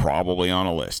 And I'm probably on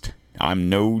a list. I'm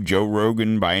no Joe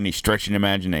Rogan by any stretch of the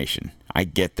imagination. I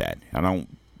get that. I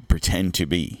don't pretend to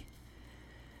be.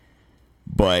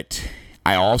 But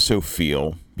I also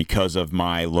feel, because of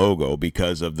my logo,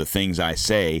 because of the things I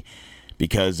say,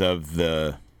 because of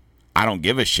the I don't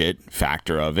give a shit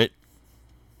factor of it,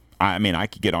 I mean, I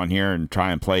could get on here and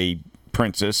try and play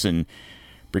princess and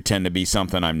pretend to be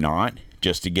something I'm not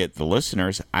just to get the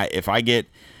listeners. If I get,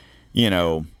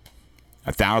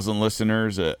 1,000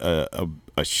 listeners a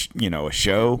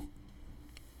show,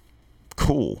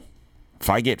 cool. If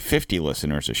I get 50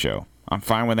 listeners a show, I'm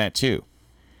fine with that too.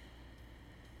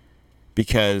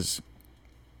 Because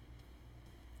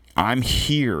I'm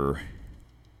here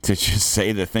to just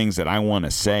say the things that I want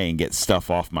to say and get stuff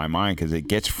off my mind, because it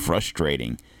gets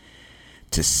frustrating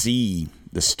to see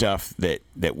the stuff that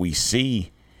we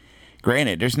see.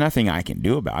 Granted, there's nothing I can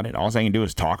do about it. All I can do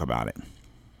is talk about it.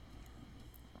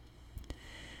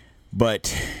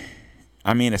 But,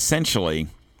 I mean, essentially,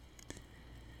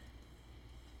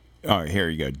 oh, here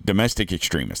you go. Domestic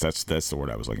extremists. That's the word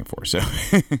I was looking for. So,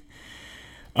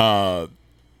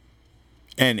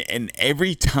 and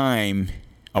every time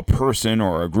a person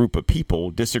or a group of people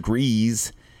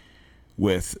disagrees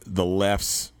with the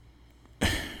left's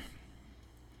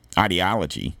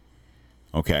ideology,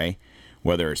 okay,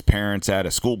 whether it's parents at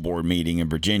a school board meeting in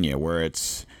Virginia, where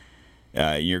it's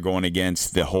you're going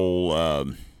against the whole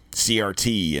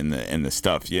CRT and the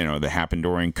stuff that happened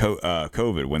during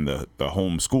COVID when the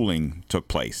homeschooling took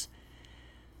place.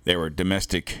 They were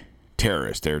domestic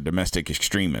terrorists. They were domestic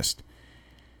extremists.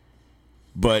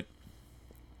 But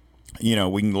we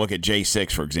can look at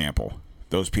J6, for example.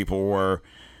 Those people were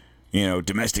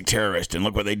domestic terrorists, and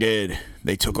look what they did.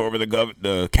 They took over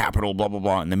the Capitol, blah, blah,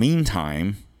 blah. In the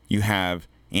meantime, you have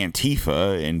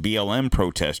Antifa and BLM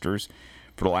protesters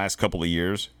for the last couple of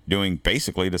years doing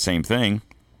basically the same thing,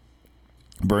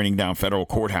 burning down federal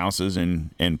courthouses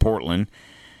in Portland.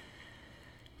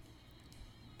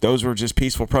 Those were just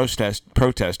peaceful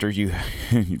protesters.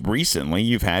 Recently,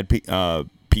 you've had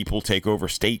people take over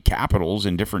state capitals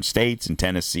in different states, in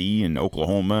Tennessee and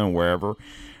Oklahoma and wherever,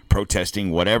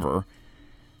 protesting whatever.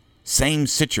 Same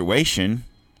situation.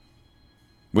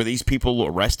 Were these people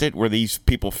arrested? Were these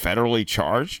people federally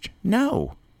charged?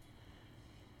 No.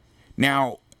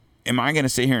 Now, am I going to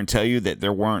sit here and tell you that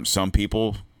there weren't some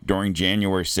people during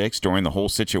January 6th, during the whole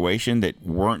situation, that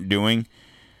weren't doing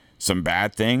some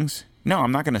bad things? No,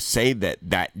 I'm not going to say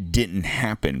that didn't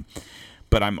happen.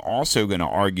 But I'm also going to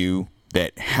argue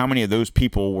that how many of those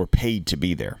people were paid to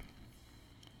be there?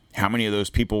 How many of those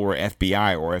people were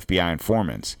FBI or FBI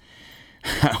informants?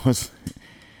 I was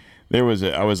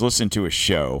listening to a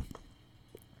show,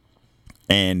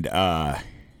 and it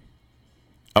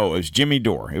was Jimmy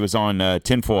Dore. It was on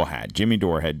Tinfoil Hat. Jimmy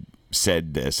Dore had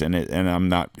said this, and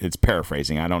it's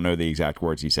paraphrasing. I don't know the exact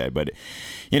words he said, but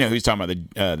he's talking about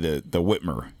the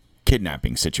Whitmer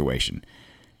kidnapping situation.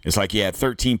 It's like you had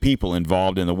 13 people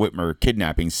involved in the Whitmer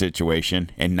kidnapping situation,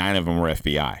 and 9 of them were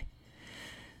FBI.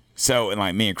 So, and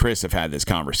like me and Chris have had this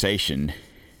conversation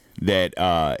that,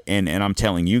 and I'm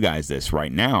telling you guys this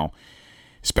right now,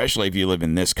 especially if you live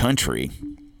in this country,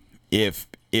 if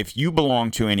you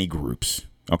belong to any groups,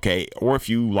 okay, or if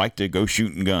you like to go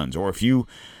shooting guns, or if you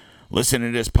listen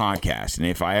to this podcast, and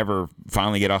if I ever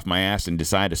finally get off my ass and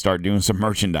decide to start doing some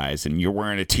merchandise and you're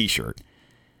wearing a t-shirt,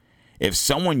 if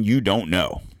someone you don't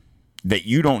know, that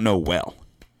you don't know well,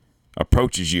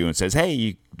 approaches you and says, hey,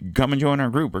 you come and join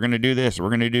our group, we're going to do this, we're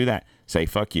going to do that, say,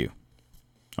 fuck you.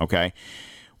 Okay?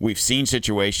 We've seen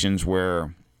situations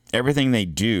where everything they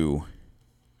do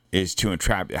is to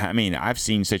entrap. I mean, I've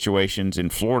seen situations in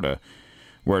Florida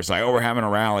where it's like, oh, we're having a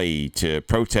rally to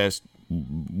protest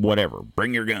whatever.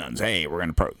 Bring your guns. Hey, we're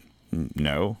going to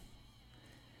No.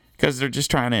 Because they're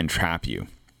just trying to entrap you.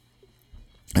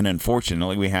 And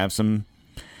unfortunately, we have some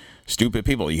stupid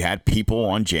people. You had people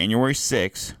on January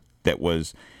 6th that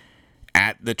was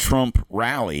at the Trump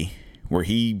rally where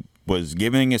he was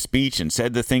giving a speech and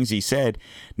said the things he said.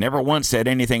 Never once said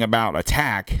anything about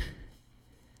attack.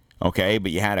 Okay,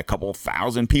 but you had a couple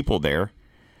thousand people there.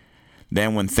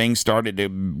 Then when things started to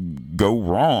go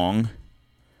wrong,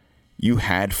 you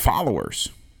had followers.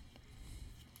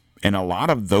 And a lot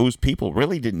of those people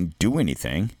really didn't do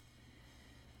anything,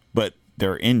 but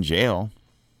they're in jail,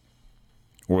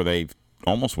 or they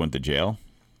almost went to jail.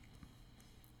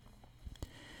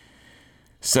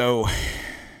 So,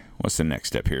 what's the next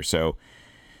step here? So,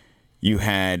 you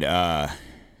had, a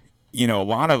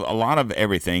lot of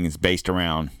everything is based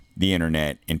around the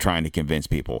internet and trying to convince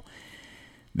people.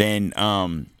 Then,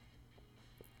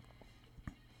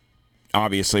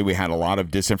 obviously, we had a lot of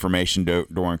disinformation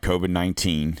during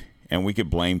COVID-19, and we could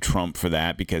blame Trump for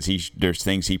that because there's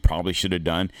things he probably should have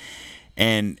done.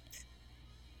 And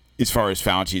as far as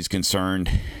Fauci is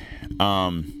concerned,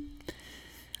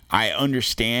 I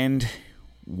understand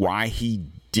why he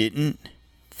didn't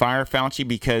fire Fauci,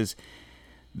 because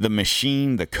the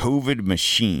machine, the COVID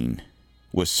machine,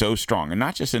 was so strong, and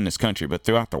not just in this country, but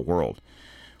throughout the world,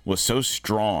 was so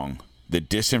strong, the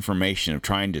disinformation of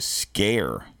trying to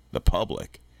scare the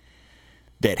public,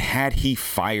 that had he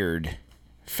fired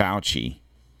Fauci,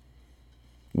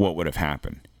 what would have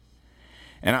happened?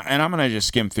 And I'm going to just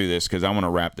skim through this because I want to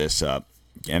wrap this up,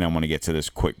 and I want to get to this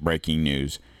quick breaking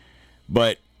news.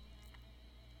 But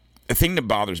the thing that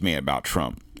bothers me about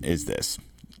Trump is this,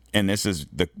 and this is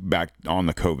back on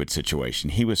the COVID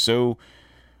situation.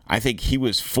 I think he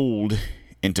was fooled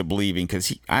into believing,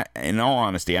 because in all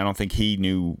honesty, I don't think he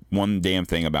knew one damn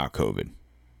thing about COVID.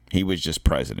 He was just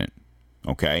president,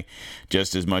 okay?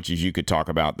 Just as much as you could talk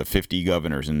about the 50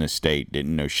 governors in this state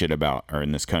didn't know shit about, or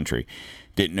in this country,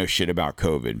 didn't know shit about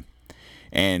COVID.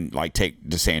 And like take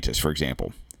DeSantis, for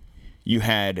example. You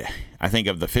had, I think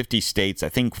of the 50 states, I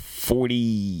think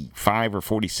 45 or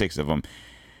 46 of them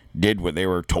did what they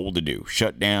were told to do.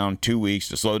 Shut down 2 weeks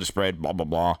to slow the spread, blah,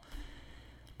 blah,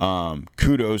 blah.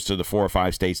 Kudos to the 4 or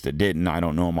 5 states that didn't. I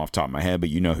don't know them off the top of my head, but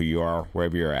you know who you are,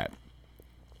 wherever you're at.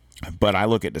 But I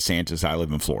look at DeSantis, I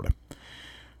live in Florida.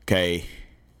 Okay.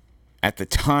 At the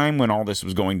time when all this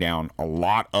was going down, a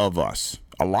lot of us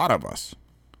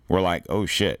were like, oh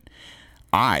shit.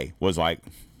 I was like,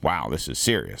 wow, this is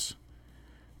serious.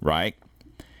 Right?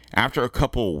 After a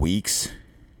couple of weeks,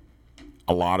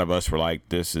 a lot of us were like,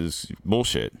 this is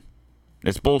bullshit.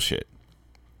 It's bullshit.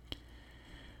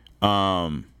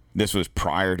 This was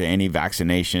prior to any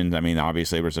vaccinations. I mean,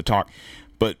 obviously there was a talk,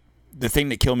 but the thing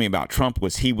that killed me about Trump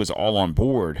was he was all on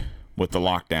board with the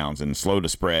lockdowns and slow to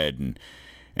spread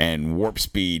and warp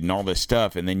speed and all this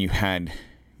stuff. And then you had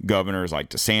governors like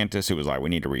DeSantis who was like, we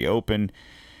need to reopen.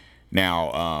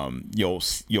 Now,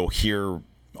 you'll hear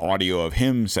audio of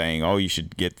him saying, oh, you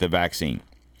should get the vaccine.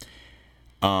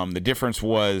 The difference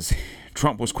was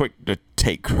Trump was quick to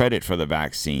take credit for the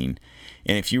vaccine.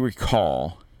 And if you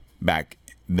recall, back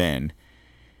then,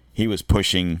 he was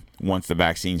pushing, once the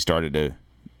vaccine started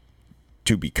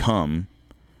to become,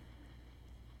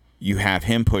 you have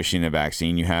him pushing the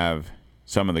vaccine, you have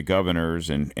some of the governors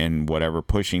and whatever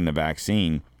pushing the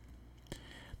vaccine.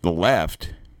 The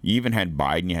left, you even had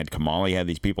Biden, you had Kamala, you had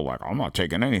these people like, I'm not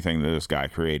taking anything that this guy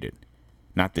created.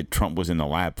 Not that Trump was in the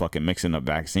lab fucking mixing up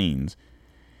vaccines.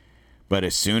 But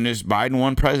as soon as Biden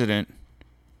won president,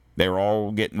 they were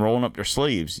all rolling up their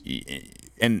sleeves.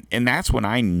 And that's when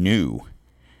I knew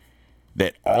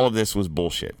that all of this was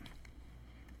bullshit.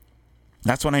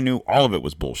 That's when I knew all of it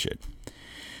was bullshit.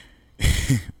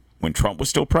 When Trump was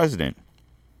still president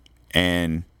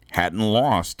and hadn't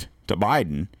lost to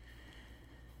Biden,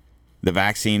 the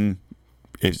vaccine,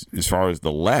 as far as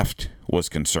the left was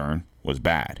concerned, was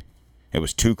bad. It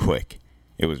was too quick.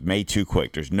 It was made too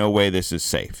quick. There's no way this is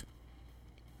safe.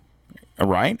 All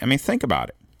right? I mean, think about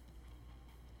it.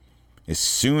 As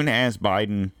soon as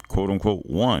Biden, quote unquote,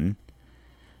 won,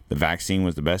 the vaccine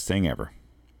was the best thing ever.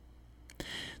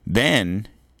 Then,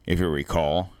 if you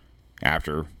recall,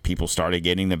 after people started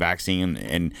getting the vaccine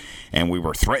and we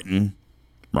were threatened,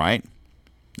 right?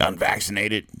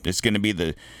 Unvaccinated, it's going to be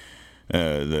the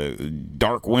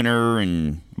dark winter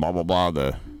and blah, blah,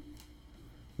 blah.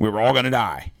 We were all going to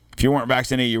die. If you weren't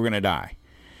vaccinated, you were going to die.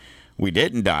 We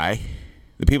didn't die.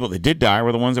 The people that did die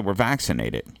were the ones that were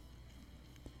vaccinated.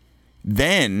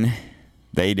 Then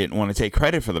they didn't want to take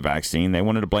credit for the vaccine. They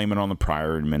wanted to blame it on the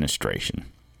prior administration.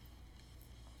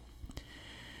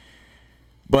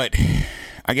 But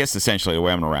I guess essentially the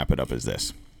way I'm going to wrap it up is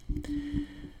this.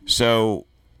 So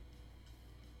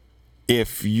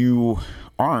if you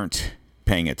aren't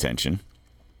paying attention,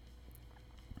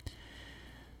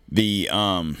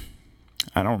 I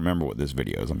don't remember what this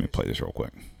video is. Let me play this real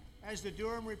quick. As the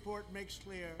Durham report makes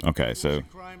clear, okay, it was so a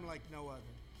crime like no other.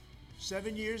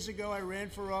 7 years ago, I ran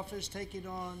for office, taking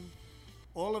on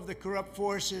all of the corrupt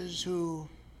forces who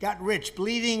got rich,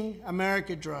 bleeding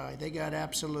America dry. They got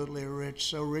absolutely rich,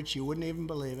 so rich you wouldn't even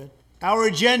believe it. Our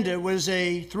agenda was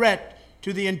a threat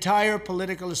to the entire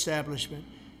political establishment.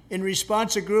 In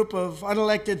response, a group of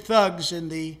unelected thugs in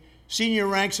the senior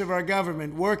ranks of our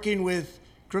government, working with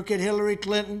crooked Hillary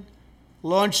Clinton,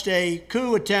 launched a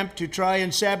coup attempt to try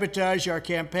and sabotage our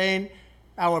campaign,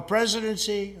 our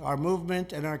presidency, our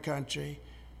movement, and our country.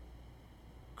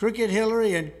 Crooked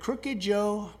Hillary and Crooked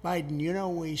Joe Biden. You know,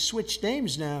 we switched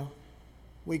names now.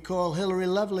 We call Hillary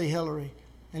Lovely Hillary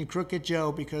and Crooked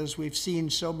Joe because we've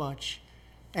seen so much.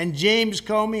 And James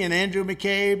Comey and Andrew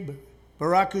McCabe,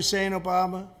 Barack Hussein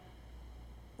Obama,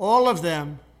 all of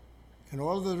them and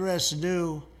all of the rest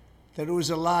knew that it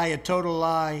was a lie, a total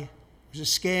lie. It was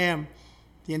a scam.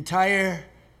 The entire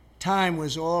time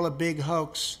was all a big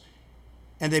hoax,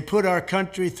 and they put our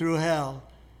country through hell.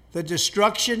 The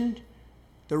destruction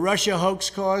the Russia hoax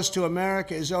caused to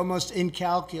America is almost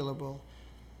incalculable.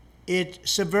 It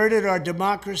subverted our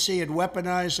democracy, it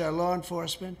weaponized our law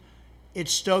enforcement, it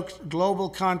stoked global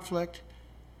conflict,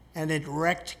 and it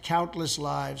wrecked countless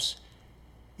lives.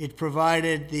 It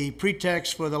provided the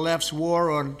pretext for the left's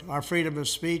war on our freedom of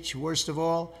speech. Worst of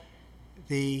all,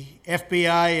 the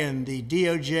FBI and the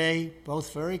DOJ,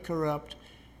 both very corrupt,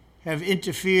 have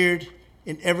interfered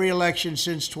in every election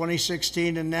since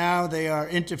 2016, and now they are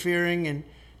interfering in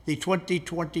the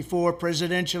 2024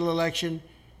 presidential election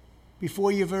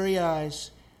before your very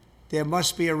eyes. There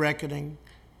must be a reckoning.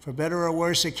 For better or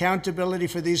worse, accountability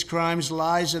for these crimes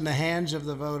lies in the hands of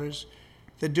the voters.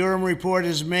 The Durham report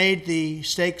has made the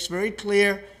stakes very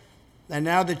clear, and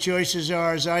now the choices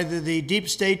are as either the deep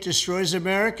state destroys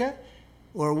America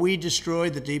or we destroy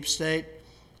the deep state.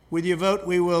 With your vote,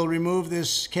 we will remove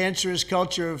this cancerous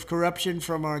culture of corruption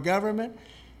from our government,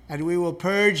 and we will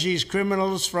purge these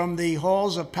criminals from the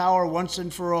halls of power once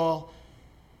and for all.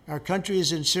 Our country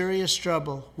is in serious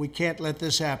trouble. We can't let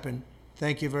this happen.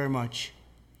 Thank you very much.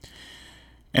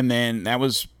 And then that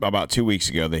was about 2 weeks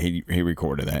ago that he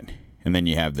recorded that. And then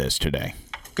you have this today.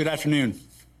 Good afternoon.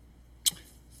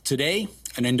 Today,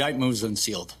 an indictment was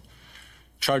unsealed,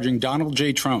 charging Donald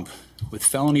J. Trump with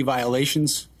felony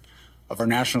violations of our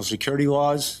national security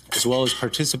laws, as well as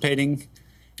participating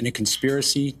in a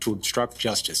conspiracy to obstruct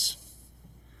justice.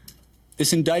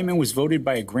 This indictment was voted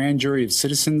by a grand jury of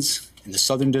citizens in the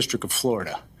Southern District of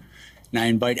Florida, and I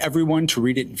invite everyone to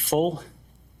read it in full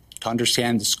to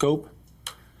understand the scope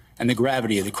and the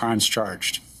gravity of the crimes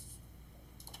charged.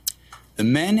 The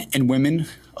men and women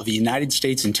of the United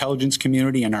States intelligence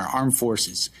community and our armed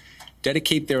forces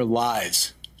dedicate their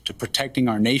lives to protecting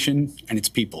our nation and its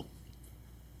people.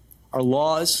 Our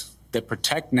laws that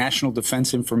protect national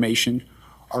defense information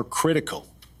are critical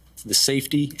to the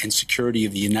safety and security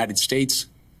of the United States,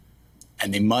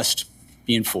 and they must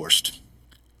be enforced.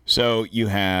 So you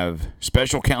have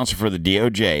special counsel for the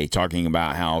DOJ talking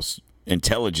about how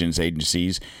intelligence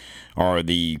agencies are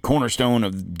the cornerstone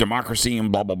of democracy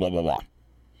and blah, blah, blah, blah, blah.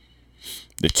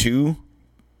 The two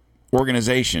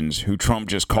organizations who Trump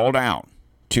just called out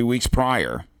 2 weeks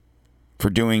prior for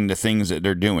doing the things that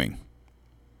they're doing.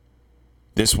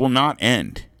 This will not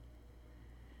end.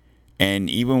 And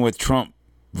even with Trump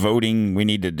voting, we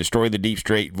need to destroy the deep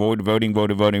state, voting.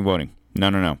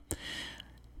 No.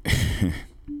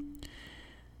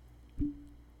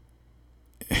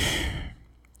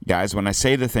 Guys, when I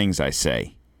say the things I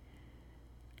say,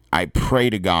 I pray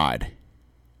to God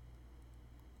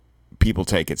people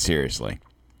take it seriously.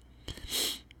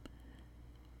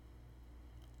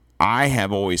 I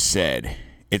have always said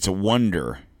it's a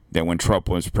wonder that when Trump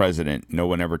was president, no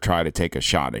one ever tried to take a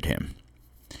shot at him.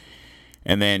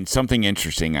 And then something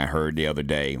interesting I heard the other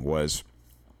day was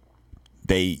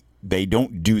they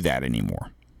don't do that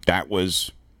anymore. That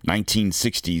was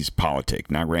 1960s politics.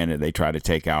 Now, granted, they tried to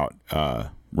take out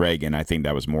Reagan. I think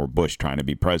that was more Bush trying to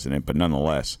be president, but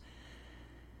nonetheless.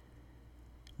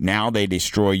 Now they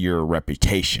destroy your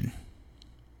reputation,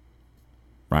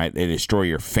 right? They destroy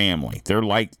your family. They're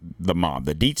like the mob.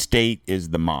 The deep state is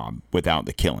the mob without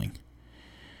the killing.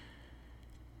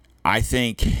 I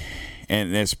think,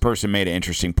 and this person made an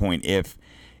interesting point, if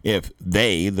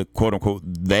they, the quote-unquote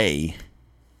they,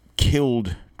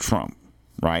 killed Trump,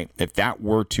 right? If that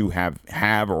were to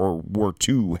have or were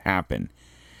to happen,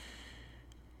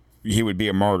 he would be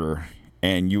a martyr,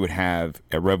 and you would have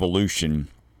a revolution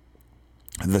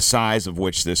the size of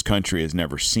which this country has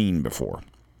never seen before.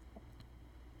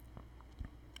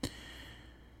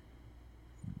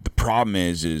 The problem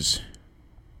is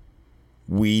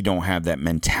we don't have that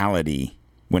mentality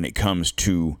when it comes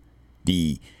to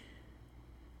the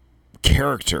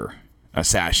character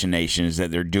assassinations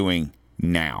that they're doing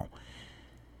now.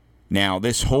 Now,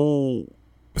 this whole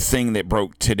thing that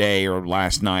broke today or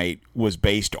last night was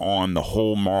based on the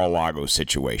whole Mar-a-Lago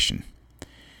situation.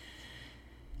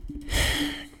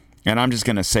 And I'm just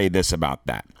going to say this about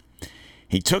that.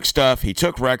 He took stuff, he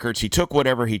took records, he took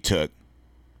whatever he took.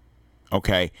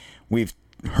 Okay, we've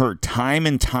heard time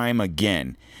and time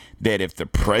again that if the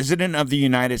president of the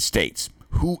United States,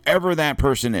 whoever that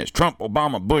person is, Trump,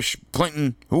 Obama, Bush,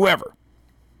 Clinton, whoever,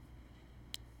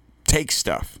 takes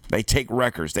stuff, they take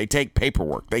records, they take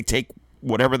paperwork, they take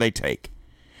whatever they take.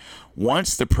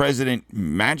 Once the president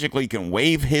magically can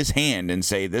wave his hand and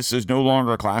say this is no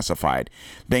longer classified,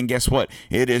 then guess what?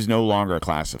 It is no longer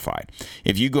classified.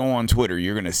 If you go on Twitter,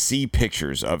 you're going to see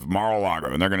pictures of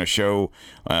Mar-a-Lago, and they're going to show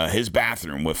his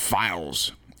bathroom with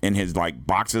files in his like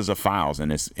boxes of files in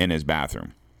his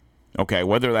bathroom. Okay,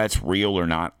 whether that's real or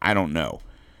not, I don't know.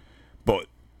 But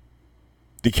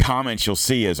the comments you'll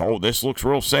see is, oh, this looks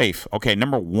real safe. Okay,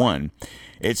 number one,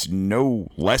 it's no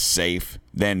less safe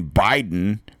than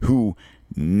Biden, who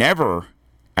never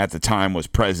at the time was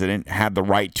president, had the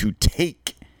right to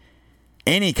take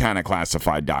any kind of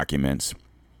classified documents.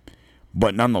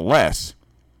 But nonetheless,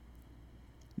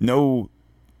 no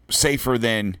safer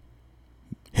than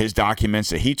his documents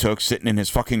that he took sitting in his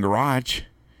fucking garage,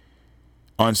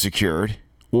 unsecured,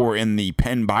 or in the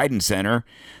Penn Biden Center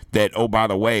that, oh, by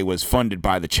the way, was funded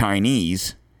by the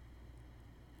Chinese.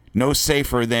 No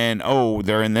safer than, oh,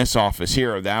 they're in this office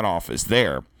here or that office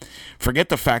there. Forget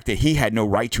the fact that he had no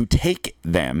right to take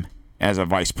them as a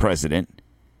vice president.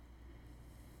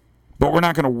 But we're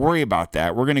not going to worry about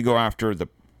that. We're going to go after the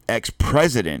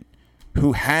ex-president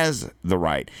who has the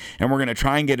right. And we're going to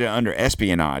try and get it under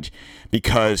espionage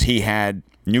because he had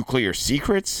nuclear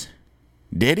secrets.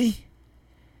 Did he?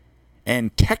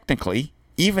 And technically,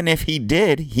 even if he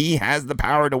did, he has the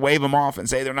power to wave them off and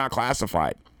say they're not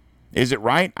classified. Is it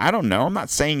right? I don't know. I'm not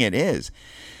saying it is.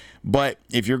 But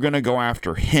if you're going to go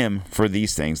after him for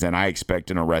these things, then I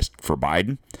expect an arrest for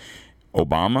Biden,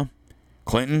 Obama,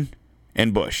 Clinton,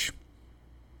 and Bush.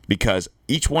 Because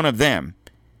each one of them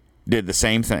did the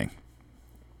same thing.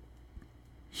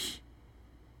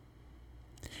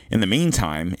 In the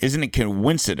meantime, isn't it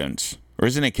coincidence, or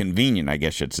isn't it convenient, I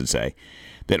guess you should say,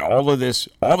 that all of this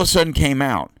all of a sudden came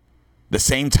out the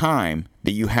same time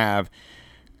that you have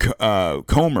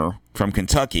Comer from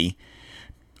Kentucky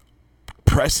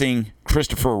pressing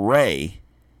Christopher Wray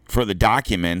for the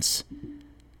documents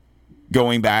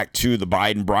going back to the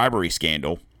Biden bribery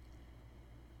scandal.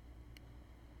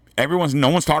 No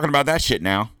one's talking about that shit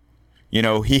now. You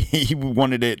know, he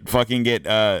wanted to fucking get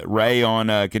Wray on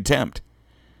contempt.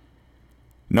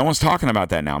 No one's talking about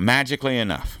that now, magically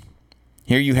enough.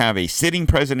 Here you have a sitting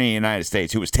president of the United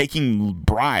States who was taking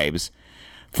bribes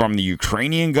from the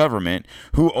Ukrainian government,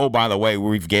 who, oh, by the way,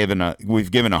 we've given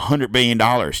 $100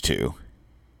 billion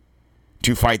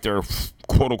to fight their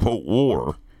quote-unquote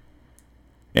war.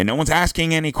 And no one's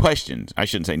asking any questions. I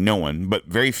shouldn't say no one, but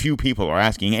very few people are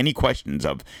asking any questions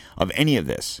of any of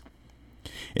this.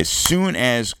 As soon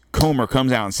as Comer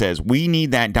comes out and says, we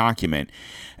need that document,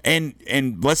 and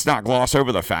let's not gloss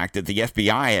over the fact that the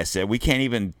FBI has said, we can't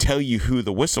even tell you who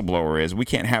the whistleblower is. We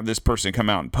can't have this person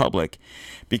come out in public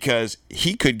because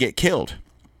he could get killed.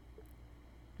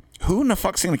 Who in the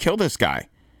fuck's going to kill this guy?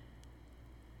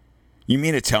 You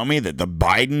mean to tell me that the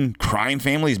Biden crime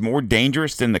family is more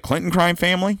dangerous than the Clinton crime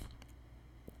family?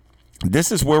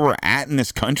 This is where we're at in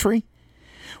this country.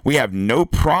 We have no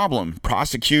problem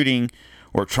prosecuting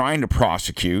or trying to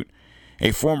prosecute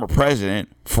a former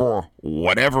president for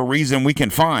whatever reason we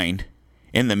can find.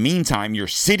 In the meantime, your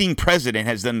sitting president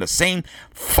has done the same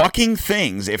fucking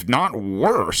things, if not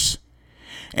worse.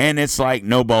 And it's like,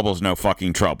 no bubbles, no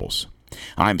fucking troubles.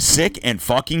 I'm sick and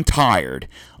fucking tired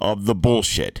of the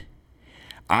bullshit.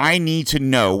 I need to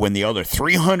know when the other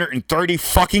 330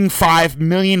 fucking 5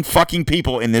 million fucking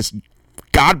people in this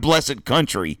God-blessed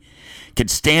country can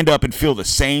stand up and feel the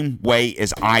same way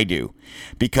as I do.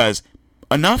 Because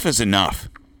enough is enough.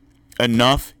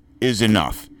 Enough is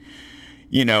enough.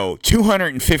 You know,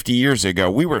 250 years ago,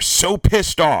 we were so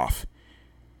pissed off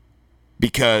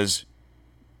because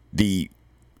the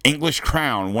English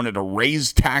crown wanted to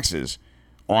raise taxes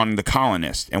on the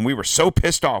colonists. And we were so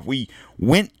pissed off, we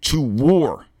went to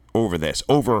war over this,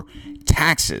 over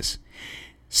taxes.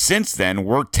 Since then,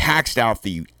 we're taxed out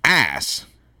the ass.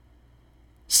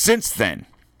 Since then.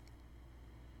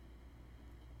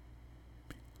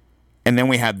 And then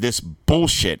we have this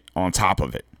bullshit on top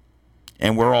of it.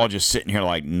 And we're all just sitting here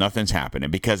like nothing's happening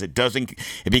because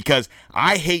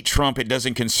I hate Trump. It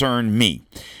doesn't concern me.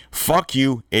 Fuck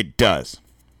you. It does.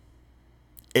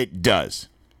 It does.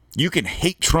 You can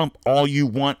hate Trump all you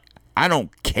want. I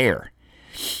don't care.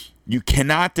 You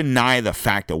cannot deny the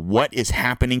fact that what is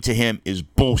happening to him is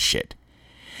bullshit.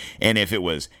 And if it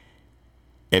was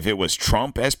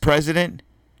Trump as president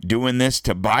doing this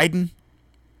to Biden,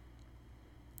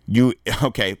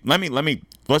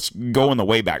 let's go in the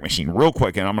Wayback Machine real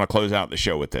quick, and I'm going to close out the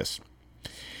show with this.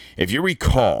 If you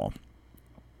recall,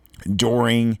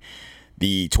 during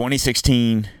the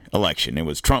 2016 election, it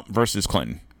was Trump versus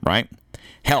Clinton, right?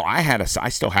 Hell, I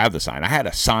still have the sign. I had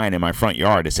a sign in my front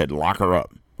yard that said "Lock her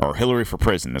up" or "Hillary for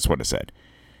prison." That's what it said.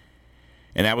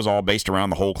 And that was all based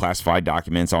around the whole classified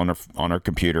documents on her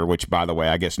computer, which, by the way,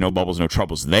 I guess no bubbles, no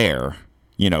troubles there.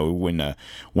 You know, when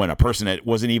a person that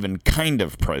wasn't even kind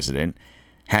of president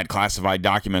had classified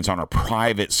documents on a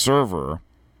private server,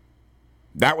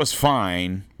 that was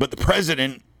fine. But the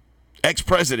president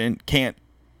Ex-president can't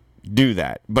do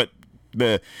that. But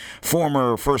the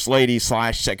former First Lady /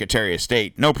 Secretary of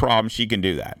State, no problem. She can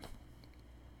do that.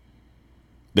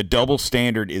 The double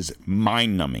standard is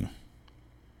mind-numbing.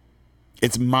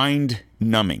 It's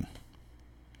mind-numbing.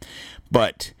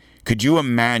 But could you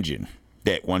imagine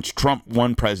that once Trump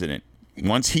won president,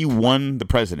 once he won the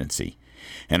presidency,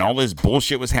 and all this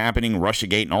bullshit was happening,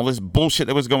 Russiagate and all this bullshit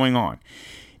that was going on,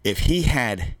 if he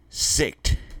had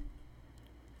sicked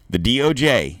the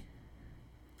DOJ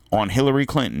on Hillary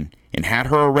Clinton and had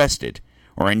her arrested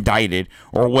or indicted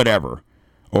or whatever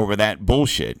over that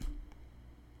bullshit,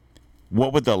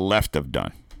 what would the left have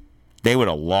done? They would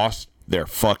have lost their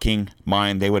fucking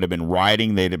mind. They would have been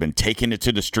rioting. They'd have been taking it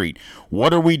to the street.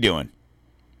 What are we doing?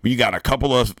 You got a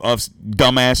couple of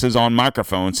dumbasses on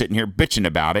microphones sitting here bitching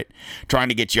about it, trying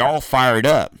to get you all fired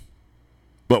up,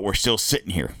 but we're still sitting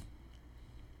here.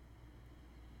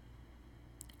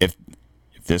 If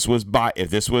this was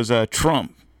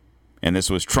Trump, and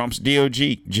this was Trump's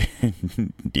DOJ,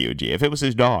 if it was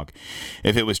his dog,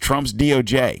 if it was Trump's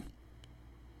DOJ,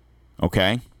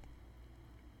 okay,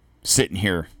 sitting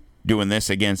here doing this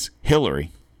against Hillary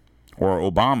or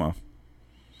Obama,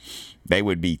 they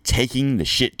would be taking the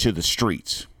shit to the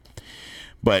streets.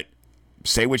 But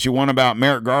say what you want about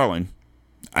Merrick Garland.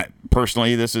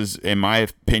 Personally, this is, in my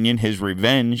opinion, his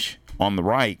revenge on the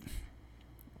right.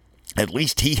 At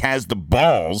least he has the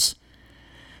balls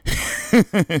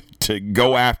to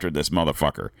go after this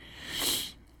motherfucker.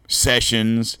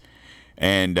 Sessions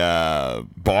and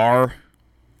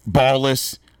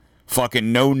ballless,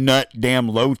 fucking no nut, damn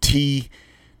low T,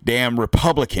 damn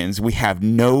Republicans. We have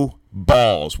no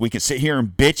balls. We can sit here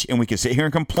and bitch and we can sit here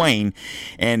and complain,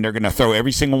 and they're going to throw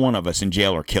every single one of us in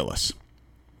jail or kill us.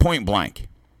 Point blank.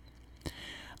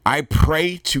 I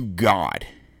pray to God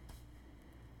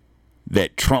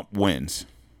that Trump wins.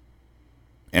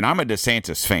 And I'm a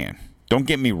DeSantis fan. Don't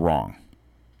get me wrong.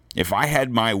 If I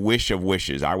had my wish of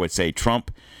wishes, I would say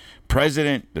Trump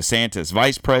president, DeSantis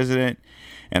vice president,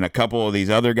 and a couple of these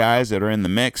other guys that are in the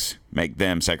mix, make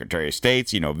them Secretary of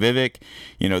States, Vivek,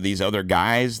 these other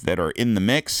guys that are in the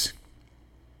mix.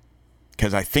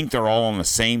 Because I think they're all on the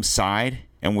same side,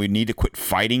 and we need to quit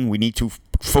fighting. We need to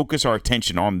focus our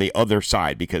attention on the other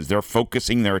side, because they're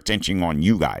focusing their attention on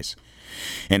you guys.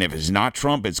 And if it's not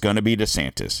Trump, it's going to be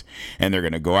DeSantis. And they're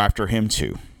going to go after him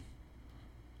too.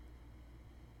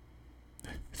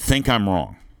 Think I'm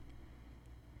wrong.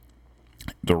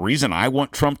 The reason I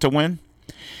want Trump to win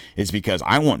is because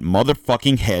I want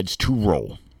motherfucking heads to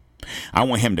roll. I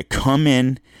want him to come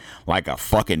in like a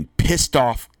fucking pissed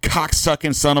off,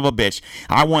 cocksucking son of a bitch.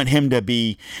 I want him to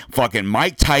be fucking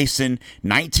Mike Tyson,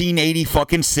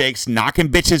 1986, knocking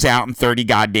bitches out in 30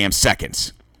 goddamn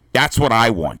seconds. That's what I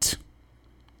want.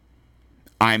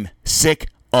 I'm sick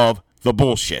of the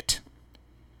bullshit.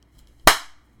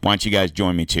 Why don't you guys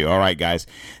join me too? All right, guys.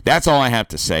 That's all I have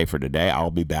to say for today.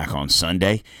 I'll be back on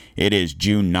Sunday. It is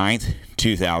June 9th,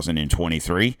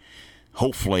 2023.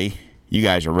 Hopefully, you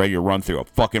guys are ready to run through a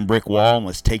fucking brick wall, and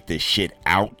let's take this shit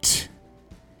out.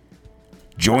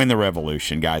 Join the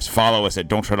revolution, guys. Follow us at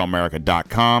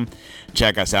Don'tTreadOnAmerica.com.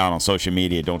 Check us out on social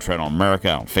media, Don't Tread on America,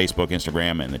 on Facebook,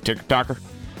 Instagram, and the TikToker.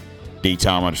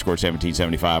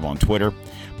 DTom_1775 on Twitter.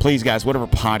 Please, guys, whatever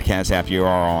podcast app you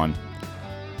are on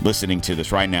listening to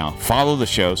this right now, follow the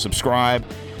show, subscribe,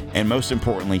 and most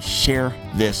importantly, share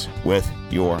this with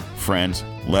your friends.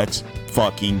 Let's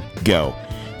fucking go.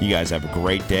 You guys have a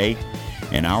great day,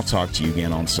 and I'll talk to you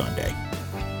again on Sunday.